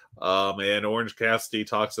about. And Orange Cassidy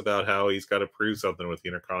talks about how he's got to prove something with the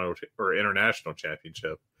International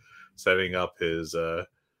Championship, setting up his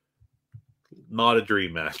not a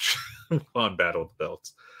dream match on Battle of the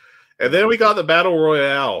Belts. And then we got the Battle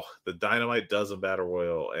Royale, the Dynamite Dozen Battle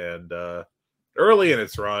Royal. And early in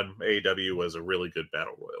its run, AEW was a really good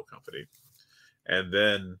Battle Royal company. And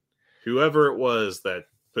then whoever it was that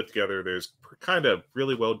put together those kind of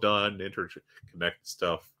really well done interconnected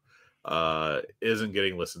stuff isn't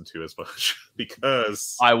getting listened to as much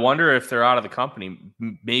because I wonder if they're out of the company.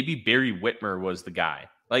 Maybe Barry Whitmer was the guy.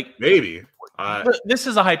 Like, maybe this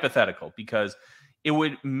is a hypothetical because it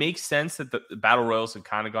would make sense that the battle royals have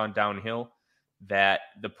kind of gone downhill, that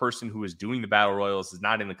the person who is doing the battle royals is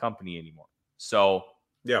not in the company anymore. So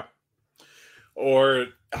yeah, or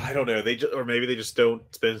I don't know, or maybe they just don't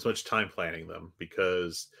spend as much time planning them,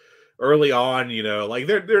 because early on, you know, like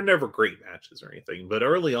they're never great matches or anything, but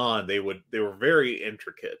early on they were very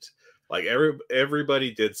intricate. Like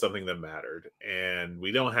everybody did something that mattered, and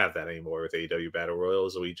we don't have that anymore with AEW Battle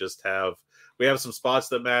Royals. We have some spots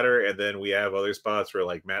that matter, and then we have other spots where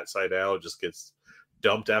like Matt Sydal just gets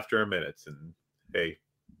dumped after a minute, and hey,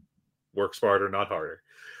 work smarter, not harder.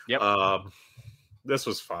 Yep. This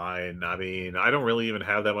was fine. I mean, I don't really even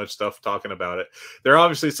have that much stuff talking about it. They're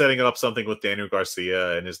obviously setting up something with Daniel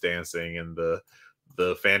Garcia and his dancing and the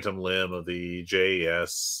phantom limb of the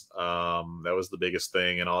JES. That was the biggest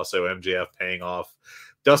thing. And also MJF paying off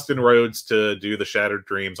Dustin Rhodes to do the Shattered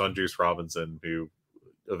Dreams on Juice Robinson, who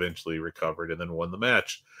eventually recovered and then won the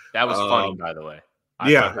match. That was funny, by the way.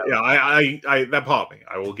 That popped me.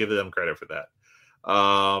 I will give them credit for that.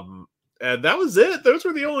 And that was it. Those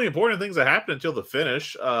were the only important things that happened until the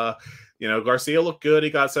finish. Garcia looked good.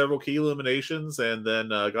 He got several key eliminations and then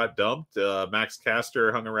got dumped. Max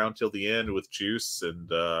Caster hung around till the end with Juice and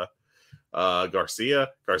Garcia.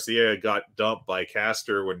 Garcia got dumped by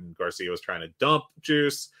Caster when Garcia was trying to dump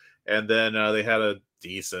Juice. And then they had a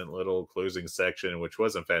decent little closing section, which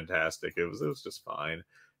wasn't fantastic. It was just fine.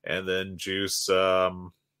 And then Juice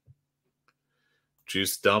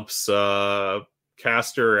dumps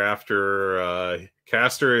Caster after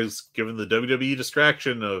Caster is given the WWE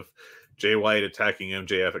distraction of Jay White attacking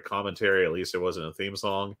MJF at commentary. At least it wasn't a theme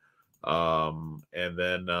song. And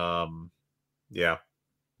then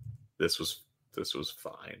this was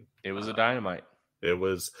fine. It was a Dynamite. It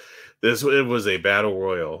was a battle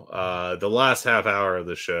royal. The last half hour of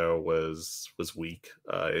the show was weak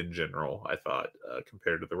in general, I thought,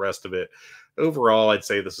 compared to the rest of it. Overall, I'd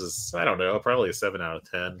say this is, I don't know, probably a 7 out of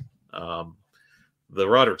 10. The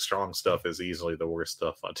Roderick Strong stuff is easily the worst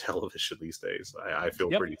stuff on television these days. I feel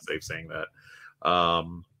pretty safe saying that. I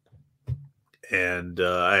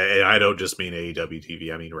don't just mean AEW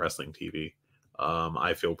TV. I mean wrestling TV.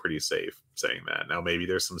 I feel pretty safe saying that. Now, maybe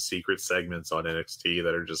there's some secret segments on NXT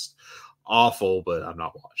that are just awful, but I'm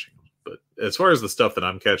not watching them. But as far as the stuff that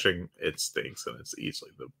I'm catching, it stinks, and it's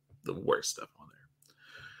easily the worst stuff on there.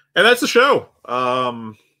 And that's the show.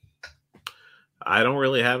 I don't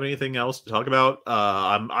really have anything else to talk about.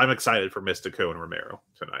 I'm excited for Mystico and Romero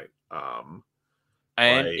tonight.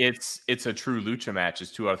 It's a true lucha match.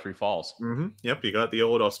 It's 2 out of 3 falls. Mm-hmm. Yep, you got the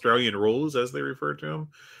old Australian rules, as they refer to them.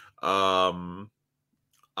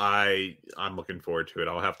 I'm looking forward to it.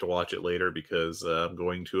 I'll have to watch it later because I'm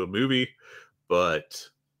going to a movie. But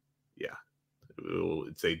yeah,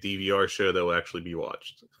 it's a DVR show that will actually be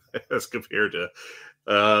watched as compared to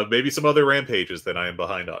maybe some other rampages that I am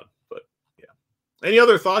behind on. But yeah, any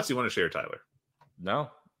other thoughts you want to share, Tyler? No,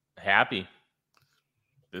 happy.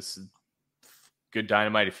 This is good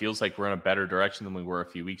Dynamite. It feels like we're in a better direction than we were a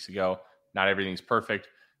few weeks ago. Not everything's perfect,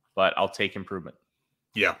 but I'll take improvement.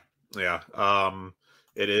 Yeah.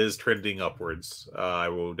 It is trending upwards. I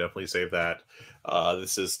will definitely say that.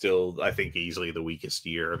 This is still, I think, easily the weakest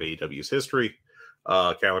year of AEW's history,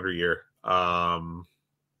 calendar year. I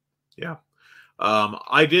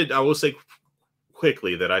will say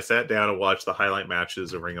quickly that I sat down and watched the highlight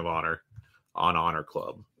matches of Ring of Honor on Honor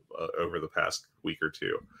Club over the past week or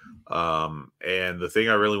two. And the thing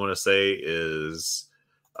I really want to say is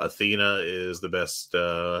Athena is the best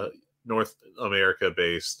North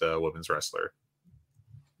America-based women's wrestler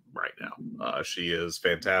right now. She is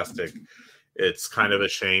fantastic. It's kind of a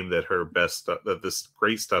shame that her best stuff, that this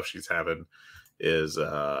great stuff she's having is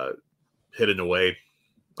hidden away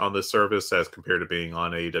on this service as compared to being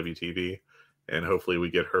on AEW TV. And hopefully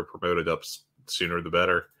we get her promoted up sooner the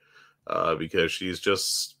better, because she's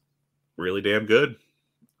just really damn good.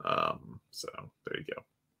 So there you go.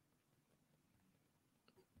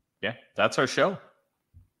 Yeah, that's our show.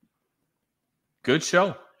 Good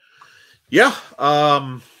show. Yeah.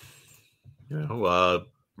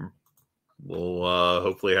 We'll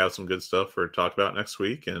hopefully have some good stuff for talk about next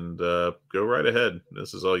week, and go right ahead.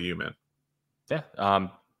 This is all you, man. Yeah.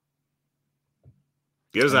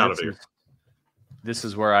 Get us out of here. This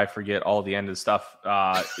is where I forget all the end of the stuff.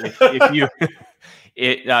 If you,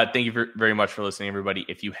 thank you very much for listening, everybody.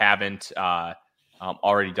 If you haven't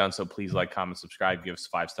already done so, please like, comment, subscribe, give us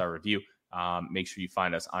a 5-star review. Make sure you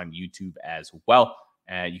find us on YouTube as well.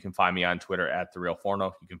 And you can find me on Twitter at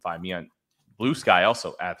 @TheRealForno. You can find me on Blue Sky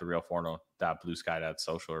also at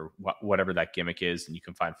TheRealForno.bluesky.social or whatever that gimmick is. And you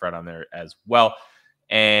can find Fred on there as well.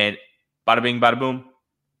 And bada bing, bada boom.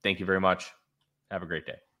 Thank you very much. Have a great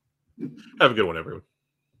day. Have a good one, everyone.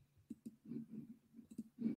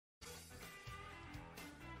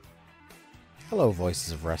 Hello,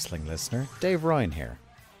 Voices of Wrestling listener. Dave Ryan here.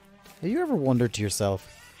 Have you ever wondered to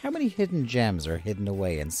yourself how many hidden gems are hidden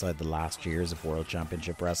away inside the last years of World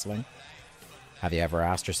Championship Wrestling? Have you ever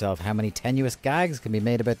asked yourself how many tenuous gags can be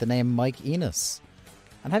made about the name Mike Enos?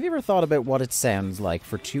 And have you ever thought about what it sounds like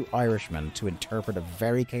for two Irishmen to interpret a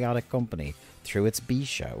very chaotic company through its B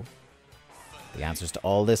show? The answers to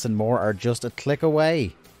all this and more are just a click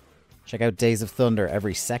away. Check out Days of Thunder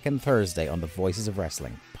every second Thursday on the Voices of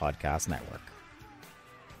Wrestling podcast network.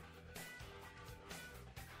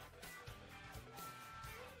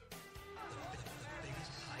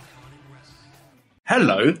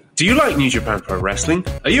 Hello, do you like New Japan Pro Wrestling?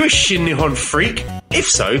 Are you a Shin Nihon freak? If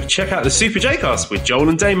so, check out the Super J-Cast with Joel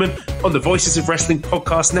and Damon on the Voices of Wrestling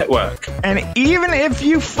podcast network. And even if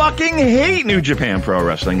you fucking hate New Japan Pro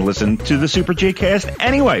Wrestling, listen to the Super J-Cast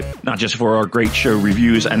anyway. Not just for our great show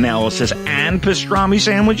reviews, analysis, and pastrami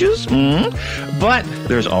sandwiches, but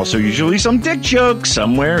there's also usually some dick jokes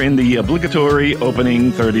somewhere in the obligatory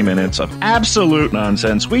opening 30 minutes of absolute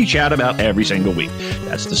nonsense we chat about every single week.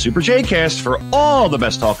 That's the Super J-Cast for all the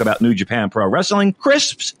best talk about New Japan Pro Wrestling,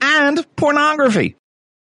 crisps, and pornography.